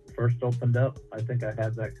board first opened up. I think I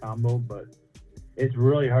had that combo, but it's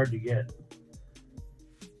really hard to get.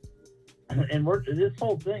 And this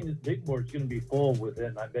whole thing, this big board is going to be full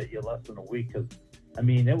within, I bet you, less than a week. Because, I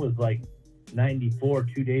mean, it was like 94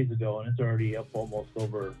 2 days ago, and it's already up almost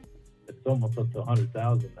up to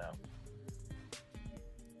 100,000 now.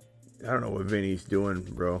 I don't know what Vinny's doing,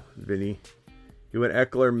 bro. Vinny, he went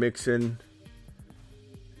Eckler, Mixon.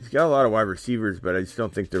 He's got a lot of wide receivers, but I just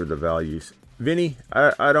don't think they're the values. Vinny,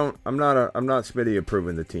 I'm not Smitty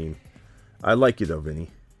approving the team. I like you though, Vinny.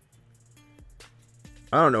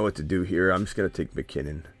 I don't know what to do here. I'm just gonna take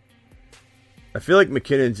McKinnon. I feel like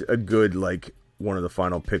McKinnon's a good, like, one of the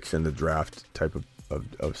final picks in the draft type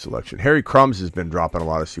of selection. Harry Crumbs has been dropping a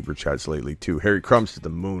lot of super chats lately too. Harry Crumbs to the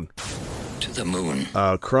moon. To the moon.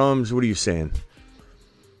 Crumbs, what are you saying?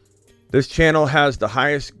 This channel has the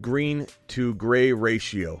highest green to gray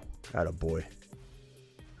ratio. Attaboy.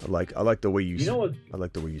 I like the way I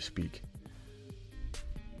like the way you speak.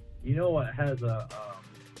 You know what has a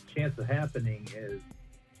chance of happening is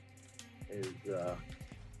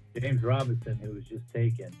James Robinson, who was just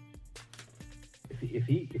taken. If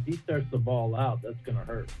he starts the ball out, that's going to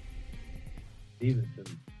hurt Stevenson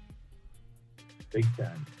big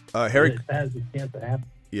time. Harry it has a chance to happen.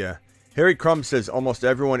 Yeah, Harry Crumb says almost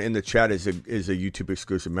everyone in the chat is a YouTube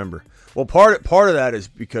exclusive member. Well, part of that is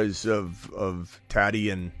because of Taddy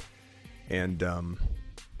and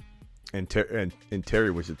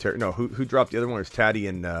Terry. Was it Terry? No, who dropped the other one? Was Taddy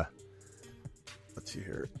and let's see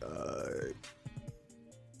here.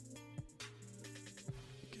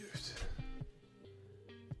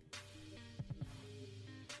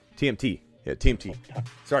 TMT. Yeah, TMT.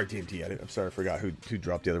 Sorry, TMT. I'm sorry, I forgot who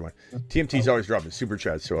dropped the other one. TMT's always dropping super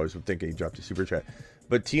chats, so I was thinking he dropped a super chat.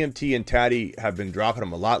 But TMT and Taddy have been dropping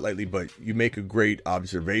them a lot lately, but you make a great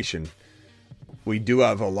observation. We do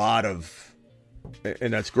have a lot of,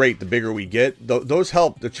 and that's great, the bigger we get, those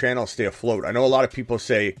help the channel stay afloat. I know a lot of people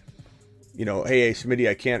say, you know, hey, Smitty,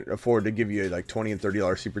 I can't afford to give you like $20 and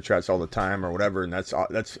 $30 super chats all the time or whatever, and that's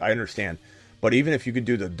I understand. But even if you could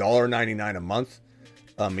do the $1.99 a month,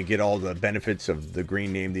 and get all the benefits of the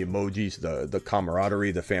green name, the emojis, the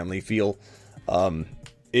camaraderie, the family feel,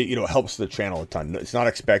 it helps the channel a ton. It's not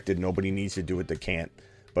expected. Nobody needs to do it. They can't.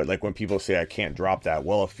 But like when people say I can't drop that,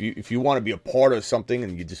 well, if you want to be a part of something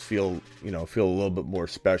and you just feel a little bit more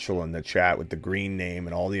special in the chat with the green name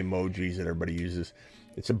and all the emojis that everybody uses,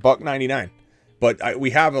 it's $1.99. But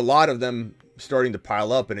we have a lot of them starting to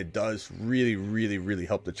pile up, and it does really, really, really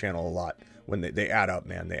help the channel a lot when they add up,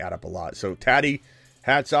 man. They add up a lot. So Taddy,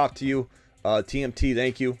 hats off to you. TMT,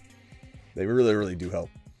 thank you. They really, really do help.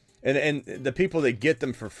 And the people that get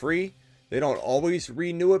them for free, they don't always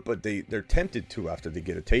renew it, but they're tempted to after they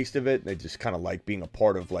get a taste of it. They just kind of like being a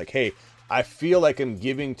part of, like, hey, I feel like I'm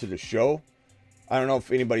giving to the show. I don't know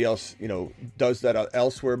if anybody else, does that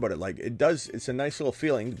elsewhere, but it's a nice little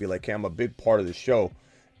feeling to be like, hey, I'm a big part of the show.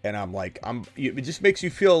 And it just makes you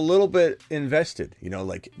feel a little bit invested,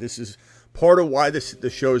 like this is part of why the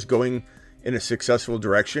show is going in a successful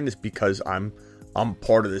direction is because I'm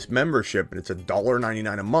part of this membership, and it's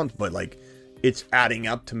 $1.99 a month, but like it's adding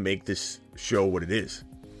up to make this show what it is.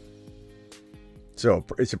 So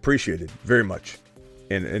it's appreciated very much.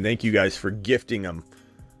 And thank you guys for gifting them.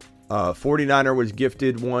 49er was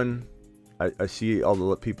gifted one. I see all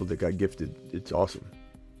the people that got gifted. It's awesome.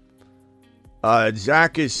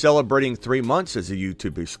 Zach is celebrating 3 months as a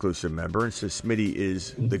YouTube exclusive member and says Smitty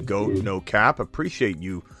is the GOAT, no cap. Appreciate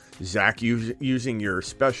you, Zach, using your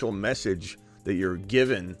special message that you're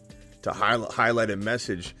given to highlight a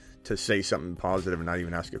message to say something positive and not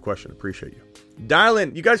even ask a question. Appreciate you. Dial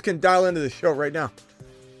in. You guys can dial into the show right now.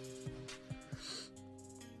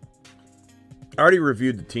 I already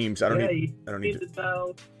reviewed the teams. I don't need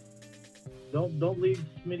to. Don't leave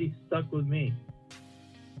Smitty stuck with me.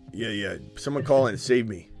 Yeah. Someone call in and save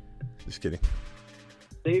me. Just kidding.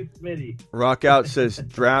 Save Smitty. Rock Out says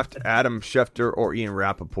draft Adam Schefter or Ian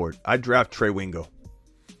Rappaport. I draft Trey Wingo.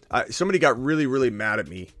 Somebody got really, really mad at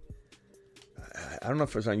me. I don't know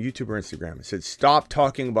if it was on YouTube or Instagram. It said, stop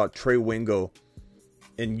talking about Trey Wingo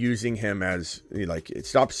and using him as,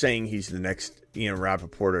 stop saying he's the next Ian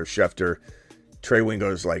Rappaport or Schefter. Trey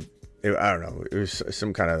Wingo's I don't know. It was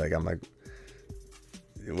some kind of I'm like,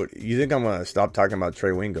 what, you think I'm going to stop talking about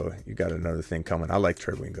Trey Wingo? You got another thing coming. I like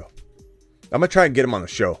Trey Wingo. I'm going to try and get him on the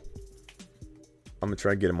show. I'm going to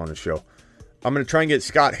try and get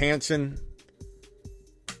Scott Hansen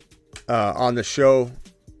on the show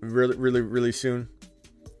really, really, really soon.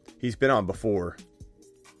 He's been on before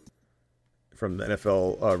from the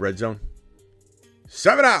NFL Red Zone.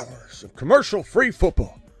 7 hours of commercial-free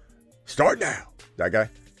football. Start now. That guy.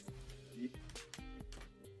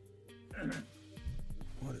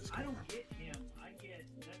 What is going on? I don't get him. I get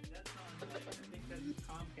that's on. I think that's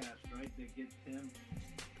Comcast, right? That gets him.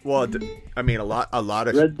 Well, I mean, a lot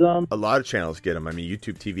of Red Zone. A lot of channels get them. I mean,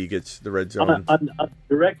 YouTube TV gets the Red Zone. On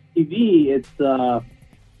Direct TV, it's the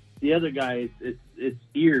other guy. It's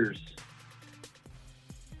Ears.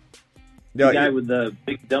 The guy with the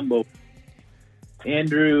big Dumbo,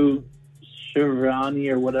 Andrew Shivani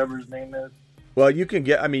or whatever his name is. Well, you can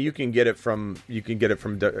get it from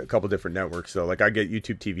a couple different networks. So, like, I get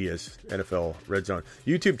YouTube TV as NFL Red Zone.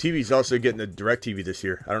 YouTube TV is also getting the Direct TV this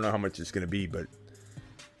year. I don't know how much it's going to be, but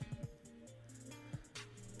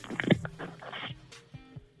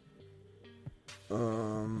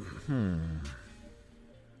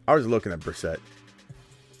I was looking at Brissett.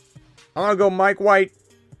 I'm gonna go Mike White.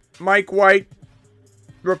 Mike White,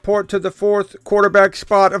 report to the fourth quarterback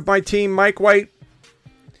spot of my team. Mike White.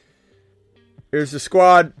 Here's the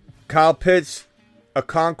squad. Kyle Pitts,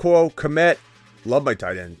 Okonkwo, Komet. Love my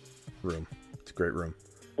tight end room. It's a great room.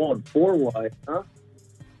 Going 4 wide, huh?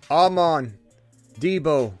 Amon,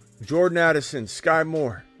 Debo, Jordan Addison, Sky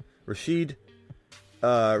Moore, Rashid,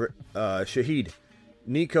 Shaheed,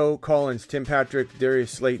 Nico Collins, Tim Patrick,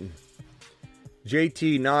 Darius Slayton,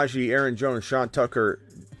 JT, Najee, Aaron Jones, Sean Tucker,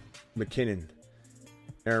 McKinnon,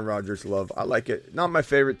 Aaron Rodgers. Love. I like it. Not my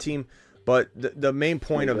favorite team, but the main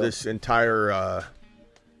point of this entire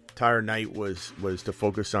night was to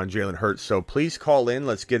focus on Jalen Hurts. So please call in.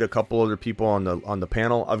 Let's get a couple other people on the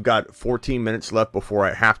panel. I've got 14 minutes left before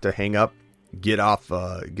I have to hang up, get off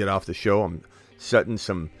the show. I'm setting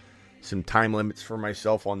some time limits for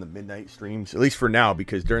myself on the midnight streams, at least for now,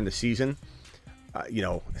 because during the season,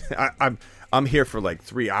 I'm here for like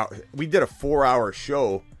 3 hours. We did a 4-hour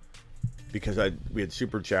show because we had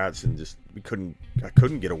super chats and just I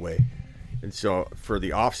couldn't get away. And so for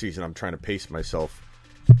the off season, I'm trying to pace myself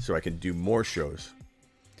so I can do more shows.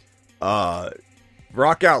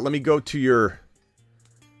 Rock out. Let me go to your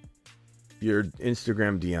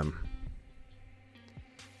Instagram DM.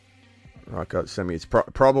 Rock out, send me. It's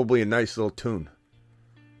probably a nice little tune.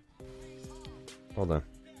 Hold on.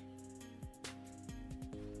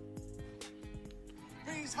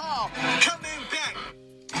 Breeze Hall coming back.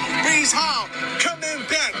 Breeze Hall coming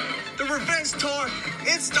back. The revenge tour,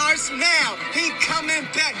 it starts now. He coming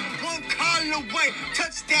back. 1 call away.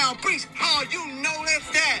 Touchdown. Breeze Hall, you know that's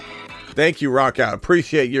that. Thank you, Rock Out.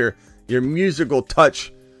 Appreciate your musical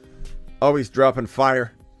touch. Always dropping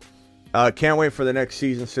fire. Can't wait for the next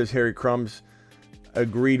season, says Harry Crumbs.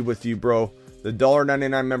 Agreed with you, bro. The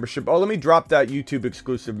 $1.99 membership. Oh, let me drop that YouTube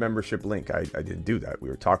exclusive membership link. I didn't do that. We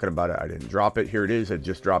were talking about it. I didn't drop it. Here it is. I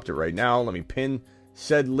just dropped it right now. Let me pin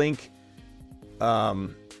said link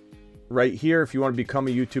right here if you want to become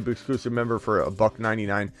a YouTube exclusive member for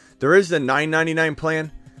 $1.99. There is the $9.99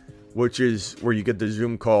 plan, which is where you get the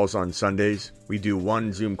Zoom calls on Sundays. We do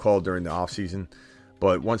one Zoom call during the off season,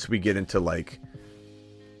 but once we get into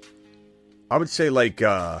I would say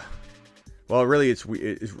really it's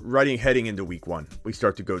heading into week 1. We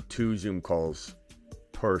start to go 2 Zoom calls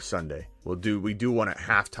per Sunday. We do one at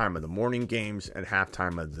halftime of the morning games and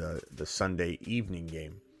halftime of the Sunday evening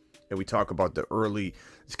game. And we talk about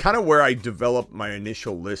it's kind of where I develop my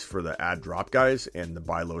initial list for the ad drop guys and the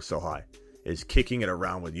buy low sell high, is kicking it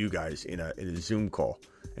around with you guys in a Zoom call.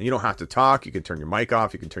 And you don't have to talk. You can turn your mic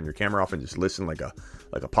off. You can turn your camera off and just listen like a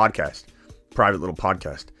podcast, private little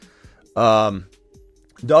podcast.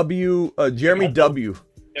 Jeremy W.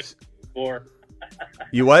 Score.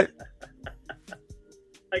 You what?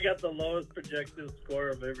 I got the lowest projected score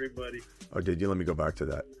of everybody. Oh, did you? Let me go back to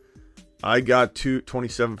that. I got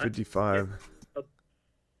 27.55.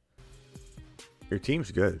 Your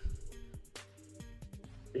team's good.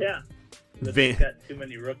 Yeah. Vin got too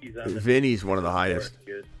many rookies on it. Vinny's one of the highest.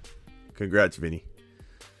 Congrats, Vinny.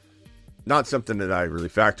 Not something that I really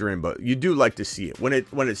factor in, but you do like to see it. When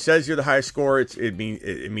it says you're the highest scorer, it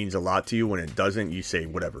means a lot to you. When it doesn't, you say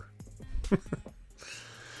whatever.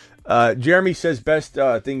 Jeremy says best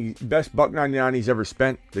 $1.99 he's ever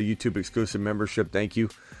spent. The YouTube exclusive membership. Thank you,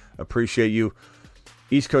 appreciate you.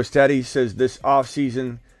 East Coast Teddy says this off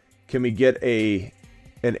season, can we get an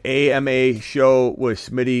AMA show with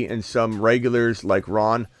Smitty and some regulars like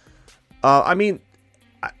Ron?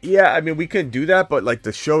 Yeah, we can do that, but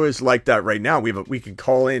the show is like that right now. We can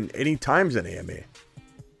call in any time's an AMA.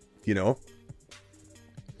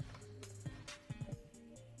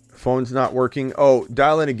 Phone's not working. Oh,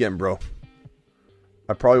 dial in again, bro.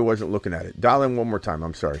 I probably wasn't looking at it. Dial in one more time.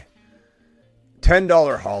 I'm sorry.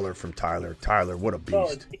 $10 holler from Tyler. Tyler, what a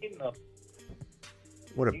beast.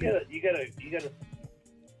 What a beast. You gotta.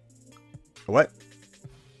 What?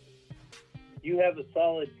 you have a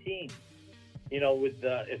solid team. You know, with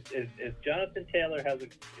if Jonathan Taylor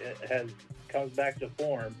comes back to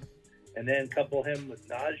form, and then couple him with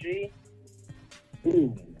Najee,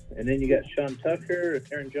 boom, and then you got Sean Tucker,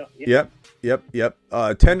 Aaron Jones. Yep.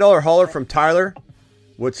 $10 hauler from Tyler.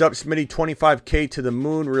 What's up, Smitty? 25K to the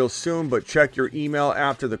moon real soon, but check your email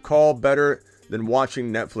after the call. Better than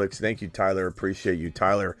watching Netflix. Thank you, Tyler. Appreciate you,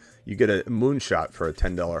 Tyler. You get a moonshot for a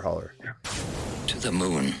 $10 hauler. To the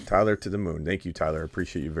moon. Tyler to the moon. Thank you, Tyler.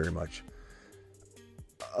 Appreciate you very much.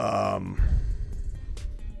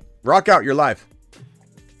 Rock out. You're live.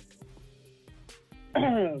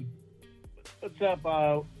 What's up?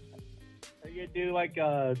 Are you gonna do like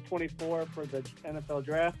 24 for the NFL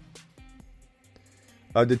draft?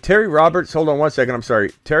 Did Terry Roberts? Hold on one second. I'm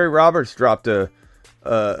sorry. Terry Roberts dropped a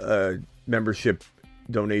membership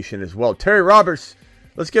donation as well. Terry Roberts.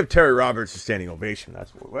 Let's give Terry Roberts a standing ovation.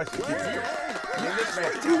 That's what.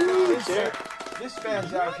 This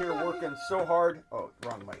man's out here working so hard. Oh,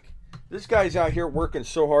 wrong mic. This guy's out here working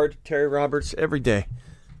so hard, Terry Roberts, every day.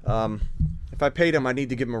 If I paid him, I need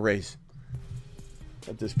to give him a raise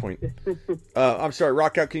at this point. I'm sorry,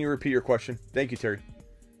 Rock Out, can you repeat your question? Thank you, Terry.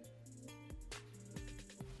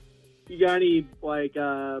 You got any like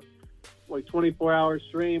 24-hour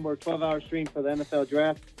stream or 12-hour stream for the NFL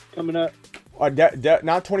draft coming up?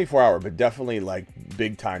 Not 24-hour, but definitely like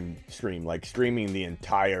big time stream, like streaming the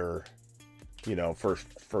entire,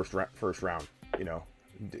 first round.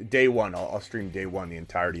 Day one, I'll stream day one, the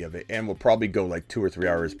entirety of it, and we'll probably go like 2 or 3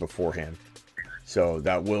 hours beforehand. So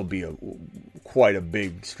that will be quite a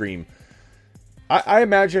big stream. I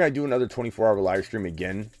imagine I do another 24-hour live stream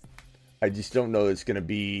again. I just don't know it's going to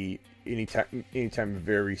be anytime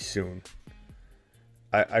very soon.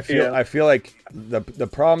 I feel like the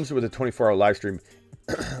problems with the 24-hour live stream,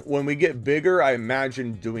 when we get bigger, I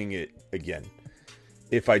imagine doing it again.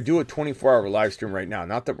 If I do a 24-hour live stream right now,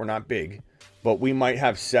 not that we're not big, but we might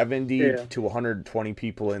have 70 to 120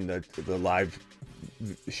 people in the live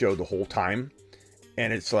show the whole time.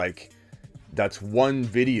 And it's like, that's one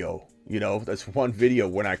video, that's one video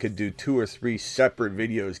when I could do 2 or 3 separate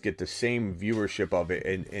videos, get the same viewership of it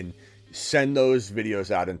and send those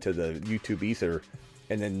videos out into the YouTube ether.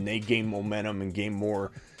 And then they gain momentum and gain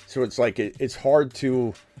more. So it's like, it's hard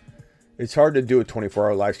to do a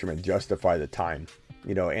 24-hour live stream and justify the time,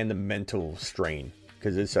 and the mental strain.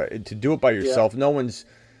 Because it's to do it by yourself. No one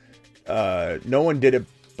did it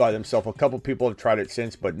by themselves. A couple people have tried it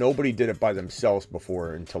since, but nobody did it by themselves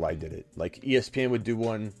before until I did it. Like ESPN would do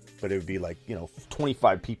one, but it would be like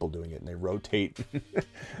 25 people doing it, and they rotate.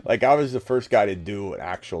 Like I was the first guy to do an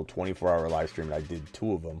actual 24-hour live stream. And I did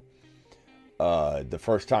 2 of them. The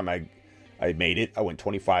first time I made it, I went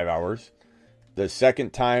 25 hours. The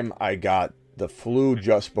second time I got the flu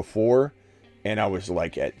just before. And I was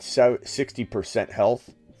like at 60%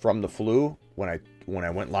 health from the flu when I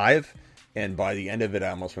went live, and by the end of it,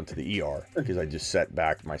 I almost went to the ER because I just set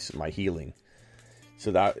back my healing.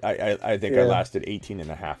 So that I think I lasted 18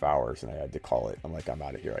 and a half hours, and I had to call it. I'm like, I'm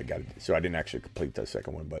out of here. I got it. So I didn't actually complete the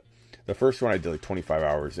second one, but the first one I did like 25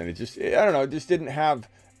 hours, and it just I don't know, it just didn't have.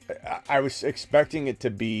 I was expecting it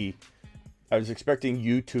to be. I was expecting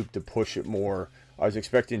YouTube to push it more. I was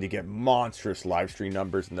expecting to get monstrous live stream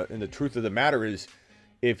numbers, and the truth of the matter is,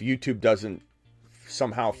 if YouTube doesn't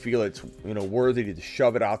somehow feel it's worthy to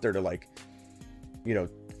shove it out there to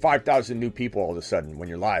 5,000 new people all of a sudden when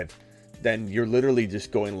you're live, then you're literally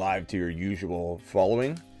just going live to your usual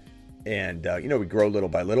following, and we grow little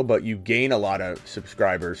by little, but you gain a lot of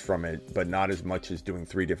subscribers from it, but not as much as doing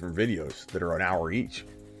 3 different videos that are an hour each.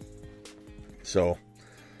 So.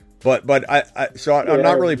 But I'm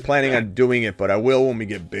not really planning on doing it, but I will when we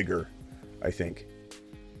get bigger, I think.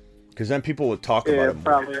 Because then people will talk about it more.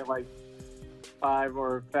 Probably at like 5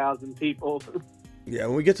 or 1,000 people. Yeah,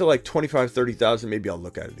 when we get to like 25, 30,000, maybe I'll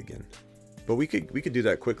look at it again. But we could do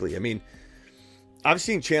that quickly. I mean, I've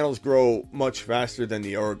seen channels grow much faster than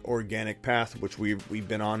the organic path, which we've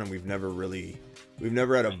been on, and we've never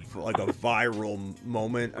had a viral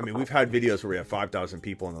moment. I mean, we've had videos where we have 5,000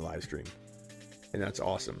 people in the live stream. And that's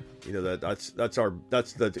awesome. That's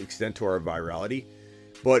the extent to our virality.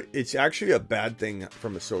 But it's actually a bad thing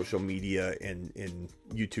from a social media and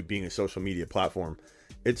YouTube being a social media platform.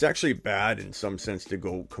 It's actually bad in some sense to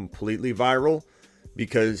go completely viral,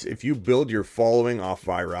 because if you build your following off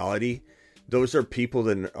virality, those are people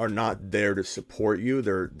that are not there to support you.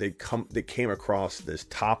 They came across this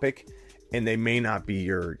topic, and they may not be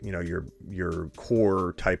your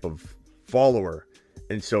core type of follower.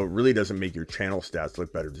 And so it really doesn't make your channel stats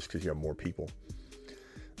look better just because you have more people.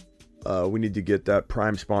 We need to get that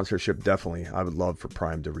Prime sponsorship. Definitely. I would love for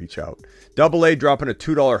Prime to reach out. Double A dropping a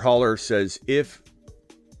 $2 holler says, if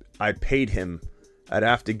I paid him, I'd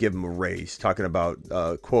have to give him a raise. Talking about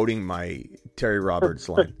quoting my Terry Roberts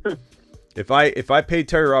line. If I paid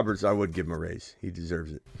Terry Roberts, I would give him a raise. He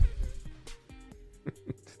deserves it.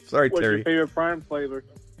 Sorry, What's Terry. your favorite Prime flavor?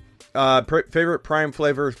 Favorite Prime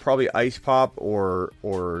flavor is probably Ice Pop or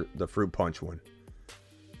the Fruit Punch one.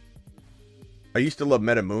 I used to love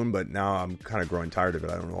Meta Moon, but now I'm kind of growing tired of it.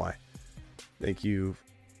 I don't know why. Thank you,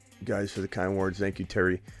 guys, for the kind words. Thank you,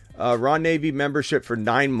 Terry. Ron Navy membership for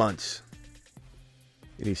 9 months.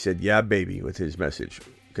 And he said, yeah, baby, with his message.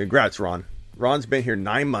 Congrats, Ron. Ron's been here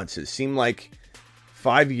 9 months. It seemed like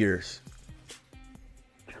 5 years.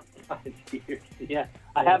 5 years. Yeah,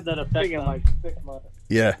 I have that effect on like 6 months.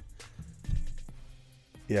 Yeah.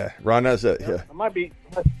 Yeah, Ron has a... Yeah. I might be...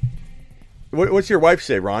 What's your wife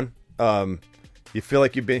say, Ron? You feel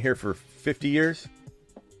like you've been here for 50 years?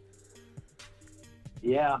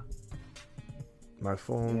 Yeah. My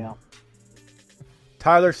phone. Yeah.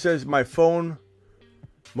 Tyler says my phone,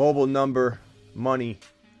 mobile number, money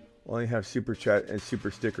only have super chat and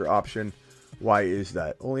super sticker option. Why is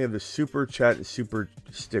that? Only have the super chat and super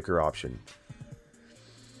sticker option.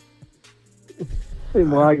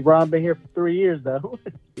 Seems like Ron been here for 3 years though.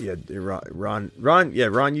 Yeah, Ron. Yeah,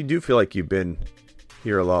 Ron. You do feel like you've been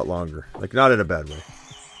here a lot longer. Like not in a bad way.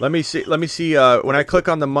 Let me see. When I click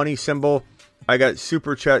on the money symbol, I got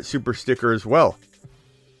super chat, super sticker as well.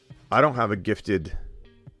 I don't have a gifted.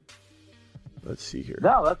 Let's see here.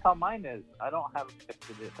 No, that's how mine is. I don't have a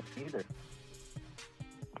gifted it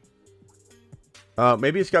either.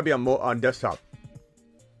 Maybe it's got to be on desktop.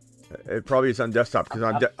 It probably is on desktop because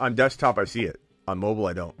on desktop I see it. On mobile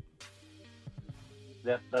I don't.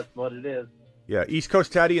 That's what it is. Yeah, East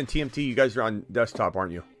Coast Taddy and TMT, you guys are on desktop,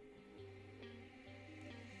 aren't you?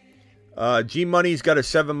 G Money's got a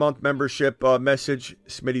 7-month membership message.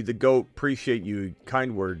 Smitty the GOAT, appreciate you.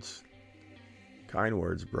 Kind words. Kind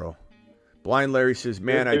words, bro. Blind Larry says,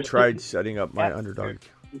 man, I tried setting up my underdog.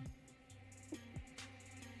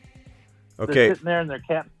 Okay. They're sitting there in their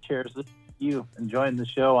captain chairs, you enjoying the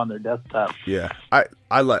show on their desktop. Yeah,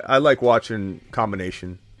 I like watching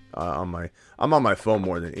combination I'm on my phone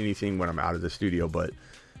more than anything when I'm out of the studio, but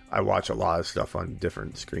I watch a lot of stuff on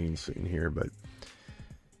different screens in here. But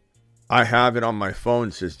I have it on my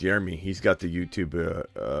phone, says Jeremy. He's got the YouTube.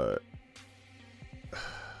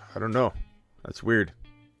 I don't know. That's weird.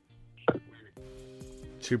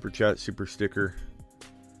 Super chat, super sticker.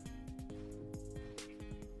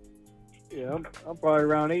 Yeah, I'm probably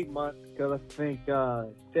around 8 months because I think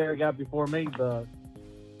Sarah got before me the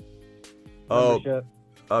membership.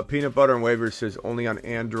 Peanut Butter and Waver says only on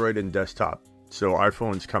Android and desktop. So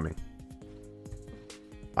iPhone's coming.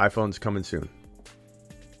 iPhone's coming soon.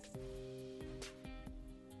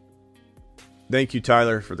 Thank you,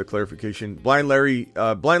 Tyler, for the clarification. Blind Larry,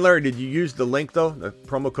 did you use the link though? The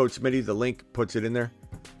promo code Smitty, the link puts it in there.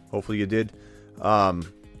 Hopefully you did.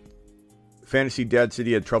 Fantasy Dad said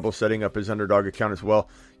he had trouble setting up his underdog account as well.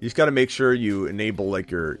 You just got to make sure you enable like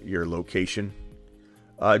your location.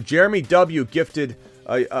 Jeremy W gifted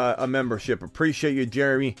a membership. Appreciate you,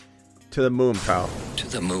 Jeremy. To the moon, pal. To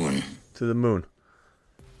the moon. To the moon.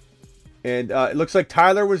 And it looks like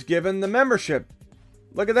Tyler was given the membership.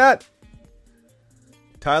 Look at that.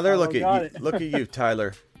 Tyler, look at you. Look at you,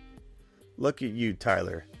 Tyler. Look at you,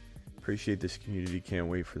 Tyler. Appreciate this community. Can't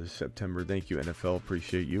wait for the September. Thank you, NFL.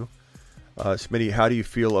 Appreciate you. Smitty, how do you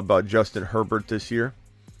feel about Justin Herbert this year?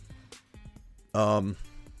 What's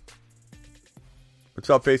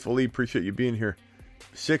up, Faithful Lee? Appreciate you being here.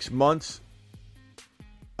 6 months.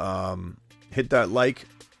 Hit that like.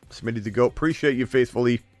 Smitty the GOAT. Appreciate you, Faithful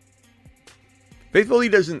Lee. Faithful Lee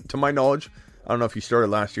doesn't, to my knowledge, I don't know if you started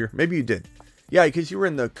last year. Maybe you did. Yeah, because you were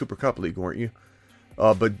in the Cooper Cup League, weren't you?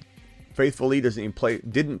 But Faithful Lee didn't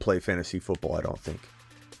play fantasy football, I don't think.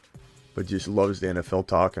 But just loves the NFL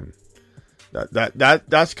talk, and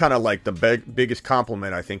that's kind of like the biggest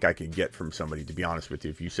compliment I think I could get from somebody, to be honest with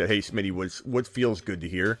you. If you said, hey, Smitty, what feels good to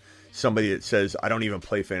hear? Somebody that says, I don't even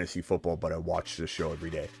play fantasy football, but I watch this show every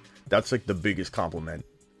day. That's like the biggest compliment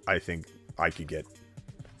I think I could get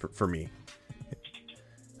for me.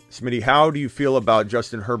 Smitty, how do you feel about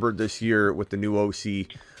Justin Herbert this year with the new OC?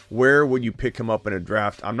 Where would you pick him up in a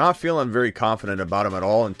draft? I'm not feeling very confident about him at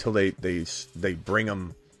all until they bring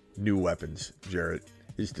him new weapons, Jarrett,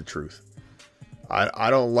 is the truth. I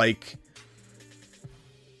don't like...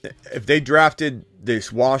 If they drafted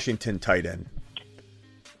this Washington tight end,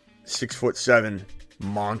 6'7"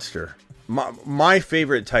 monster, my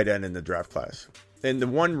favorite tight end in the draft class, and the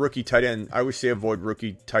one rookie tight end, I always say avoid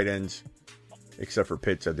rookie tight ends except for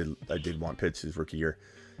Pitts. I did want Pitts his rookie year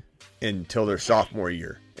until their sophomore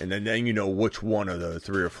year. And then you know which one of the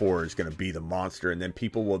 3 or 4 is going to be the monster. And then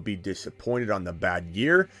people will be disappointed on the bad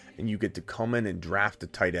year, and you get to come in and draft a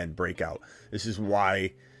tight end breakout. This is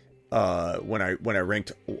why when I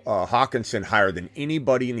ranked Hawkinson higher than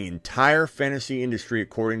anybody in the entire fantasy industry,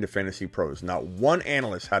 according to Fantasy Pros, not one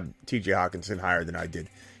analyst had TJ Hawkinson higher than I did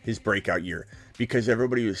his breakout year, because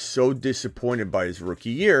everybody was so disappointed by his rookie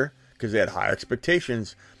year because they had high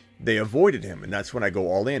expectations. They avoided him, and that's when I go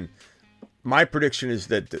all in. My prediction is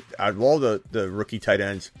that out of all the rookie tight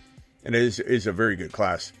ends, and it is a very good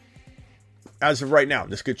class, as of right now,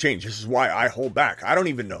 this could change. This is why I hold back. I don't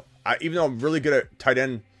even know. Even though I'm really good at tight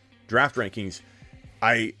end draft rankings,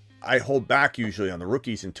 I hold back usually on the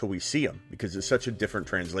rookies until we see them, because it's such a different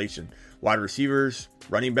translation. Wide receivers,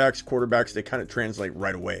 running backs, quarterbacks, they kind of translate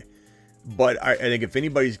right away. But I think if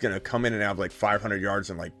anybody's going to come in and have like 500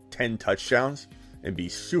 yards and like 10 touchdowns and be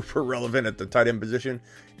super relevant at the tight end position,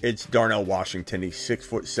 it's Darnell Washington. He's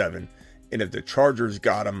 6'7", and if the Chargers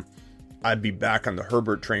got him, I'd be back on the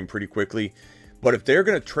Herbert train pretty quickly. But if they're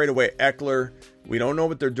going to trade away Eckler, we don't know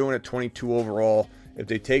what they're doing at 22 overall. If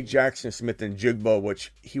they take Jackson Smith and Jigba,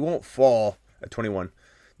 which he won't fall at 21,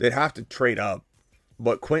 they'd have to trade up.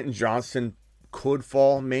 But Quentin Johnston could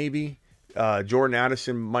fall, maybe. Jordan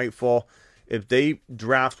Addison might fall. If they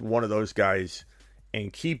draft one of those guys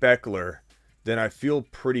and keep Eckler, then I feel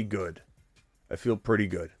pretty good. If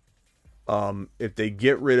they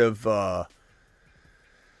get rid of...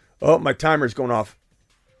 my timer's going off.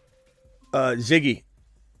 Ziggy,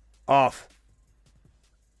 off.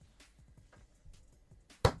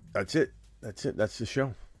 That's it. That's the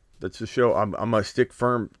show. I'm gonna stick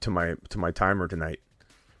firm to my timer tonight.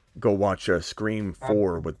 Go watch Scream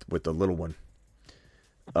 4 with the little one.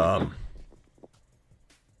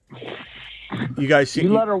 You guys see?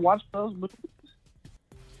 You let her watch those movies?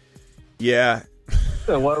 Yeah.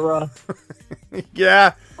 What?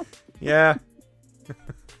 Yeah.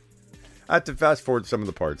 I have to fast forward some of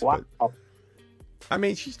the parts, wow. But I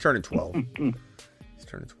mean, she's turning 12. She's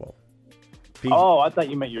turning 12. Oh, I thought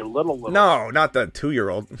you meant your little. No, not the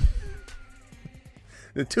 2-year-old.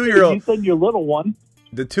 The 2-year-old. You said your little one.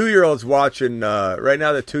 The 2-year-old's watching right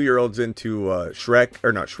now. The 2-year-old's into Shrek,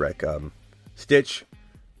 or not Shrek. Stitch,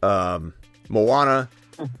 Moana.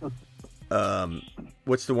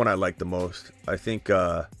 What's the one I like the most? I think.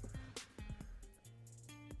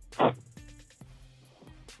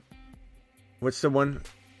 What's the one?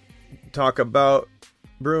 Talk about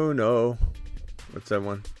Bruno. What's that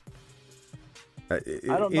one? I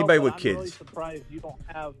don't anybody know, with I'm kids. Really surprised you don't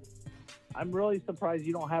have. I'm really surprised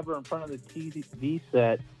you don't have her in front of the TV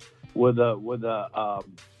set with a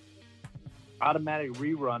automatic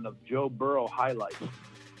rerun of Joe Burrow highlights.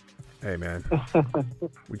 Hey man,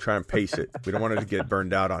 we try and pace it. We don't want it to get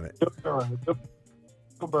burned out on it. Joe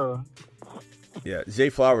Burrow. Yeah, Zay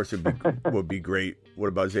Flowers would be great. What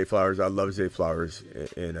about Zay Flowers? I love Zay Flowers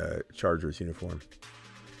in a Chargers uniform.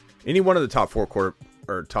 Any one of the top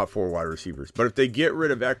 4 wide receivers. But if they get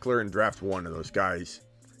rid of Eckler and draft one of those guys,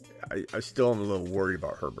 I still am a little worried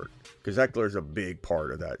about Herbert, because Eckler is a big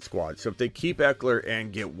part of that squad. So if they keep Eckler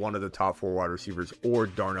and get one of the top 4 wide receivers, or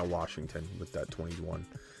Darnell Washington with that 21.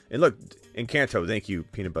 And look, Encanto, thank you,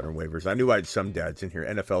 Peanut Butter and Waivers. I knew I had some dads in here.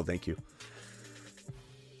 NFL, thank you.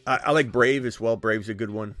 I like Brave as well. Brave's a good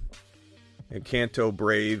one. Encanto,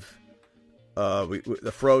 Brave.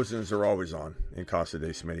 The Frozens are always on in Casa de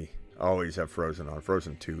Smitty. Always have Frozen on.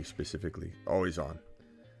 Frozen 2 specifically. Always on.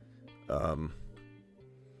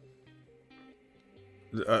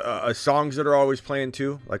 Songs that are always playing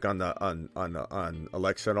too, like on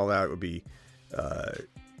Alexa and all that, would be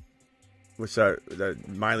what's that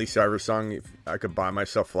Miley Cyrus song? If I Could Buy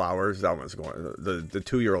Myself Flowers. That one's going. The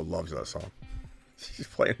 2-year-old loves that song. She's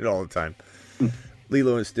playing it all the time.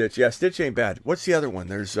 Lilo and Stitch. Yeah, Stitch ain't bad. What's the other one?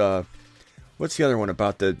 There's what's the other one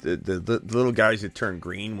about the little guys that turn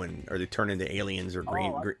green they turn into aliens or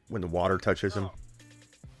green when the water touches them?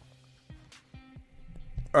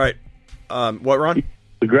 All right. What, Ron?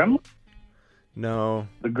 The Gremlins? No.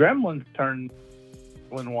 The Gremlins turn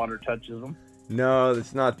when water touches them. No,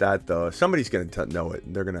 it's not that though. Somebody's gonna know it.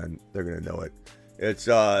 They're gonna know it. It's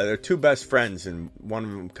they're 2 best friends, and one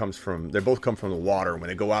of them they both come from the water. When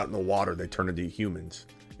they go out in the water, they turn into humans,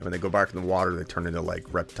 and when they go back in the water, they turn into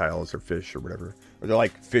like reptiles or fish or whatever, or they're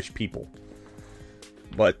like fish people.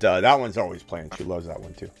 But that one's always playing. She loves that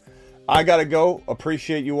one too. I gotta go.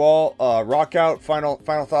 Appreciate you all. Rock out. Final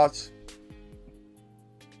thoughts.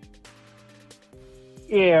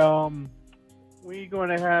 Yeah. We're going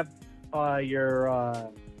to have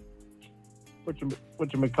your what you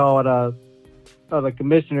call it? The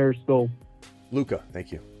commissioners go Luca,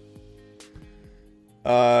 thank you.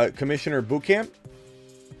 Commissioner Bootcamp?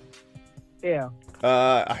 Yeah.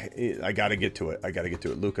 I got to get to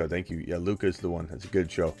it. Luca, thank you. Yeah, Luca's the one. That's a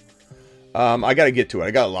good show. I got to get to it.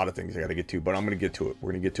 I got a lot of things I got to get to, but I'm going to get to it.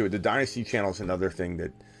 We're going to get to it. The Dynasty Channel is another thing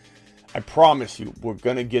that I promise you, we're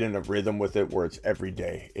going to get in a rhythm with it where it's every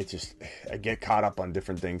day. It's just, I get caught up on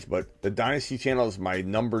different things, but the Dynasty Channel is my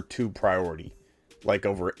number 2 priority. Like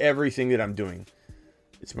over everything that I'm doing,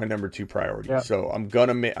 it's my number 2 priority. Yep. So I'm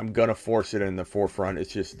gonna force it in the forefront.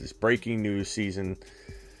 It's just this breaking news season.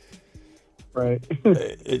 Right.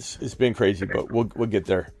 It's been crazy, but we'll get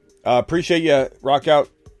there. Appreciate you. Rock out.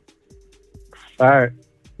 All right.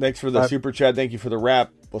 Thanks for the super chat. Thank you for the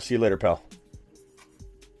rap. We'll see you later, pal.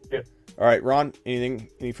 Yep. All right, Ron,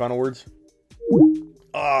 any final words?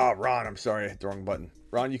 Ron, I'm sorry. I hit the wrong button.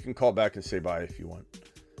 Ron, you can call back and say bye if you want.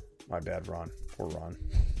 My bad, Ron. Poor Ron.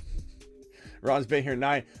 Ron's been here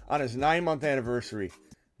on his 9-month anniversary.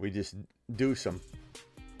 We just do some.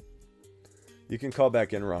 You can call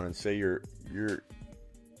back in, Ron, and say your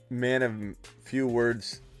man of few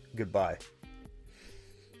words goodbye.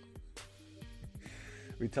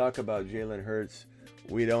 We talk about Jalen Hurts.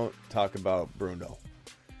 We don't talk about Bruno.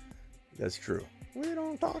 That's true. We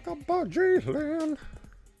don't talk about Jalen.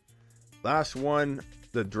 Last one.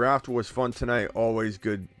 The draft was fun tonight. Always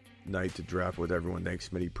good night to draft with everyone. Thanks,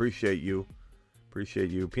 Smitty. Appreciate you.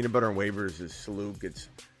 Peanut butter and waivers' salute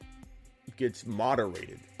gets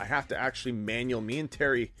moderated. I have to actually me and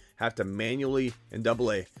Terry have to manually in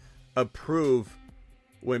AA approve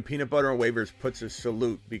when Peanut Butter and Waivers puts a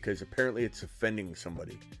salute because apparently it's offending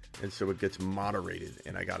somebody. And so it gets moderated.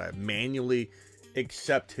 And I got to manually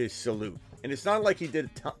accept his salute. And it's not like he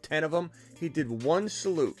did 10 of them. He did one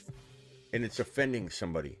salute and it's offending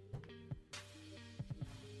somebody.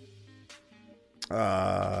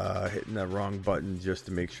 Hitting the wrong button just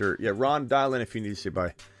to make sure. Yeah, Ron, dial in if you need to say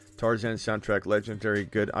bye. Tarzan soundtrack, legendary,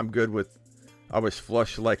 good. I'm good with. I was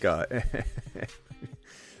flush like a.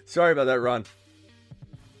 Sorry about that, Ron.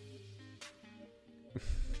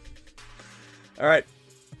 All right.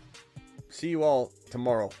 See you all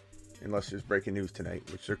tomorrow, unless there's breaking news tonight,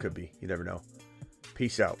 which there could be. You never know.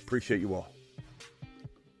 Peace out. Appreciate you all.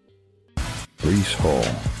 Brees Hall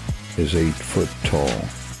is 8 foot tall.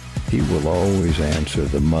 He will always answer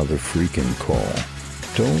the mother freaking call.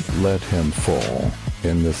 Don't let him fall.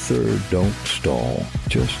 In the third, don't stall.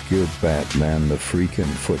 Just give Batman the freaking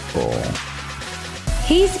football.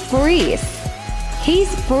 He's Brees.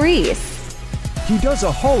 He does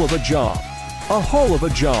a whole of a job.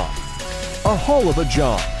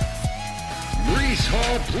 Brees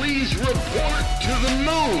Hall, please report to the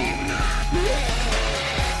moon.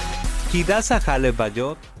 He does a hell of a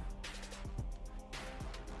job.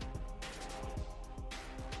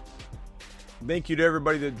 Thank you to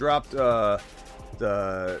everybody that dropped the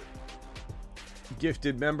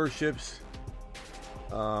gifted memberships.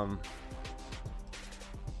 Let's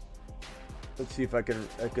see if I can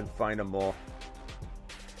find them all.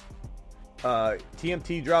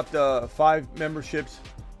 TMT dropped 5 memberships.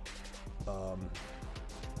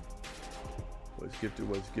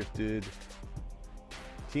 Was gifted.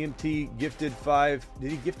 TMT gifted 5.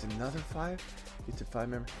 Did he gift another 5? Gifted 5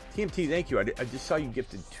 members. TMT, thank you. I just saw you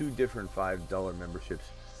gifted 2 different $5 memberships.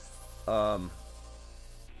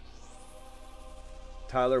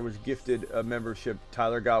 Tyler was gifted a membership.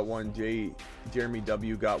 Tyler got one. Jeremy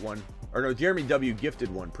W got one. Or no, Jeremy W gifted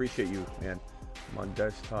one. Appreciate you, man. I'm on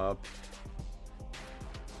desktop.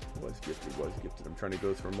 Was gifted. I'm trying to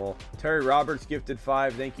go through them all. Terry Roberts gifted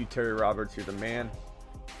 5. Thank you, Terry Roberts. You're the man.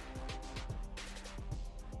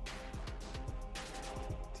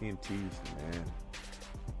 TMT's the man.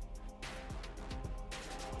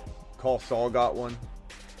 Call Saul got one.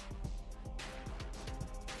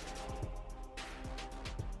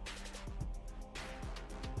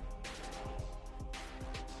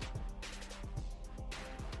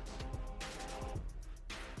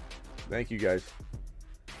 Thank you, guys.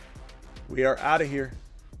 We are out of here.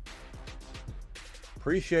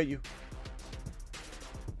 Appreciate you.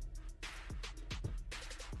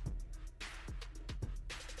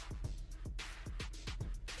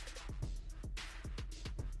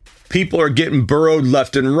 People are getting burrowed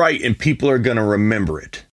left and right, and people are going to remember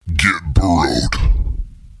it. Get burrowed.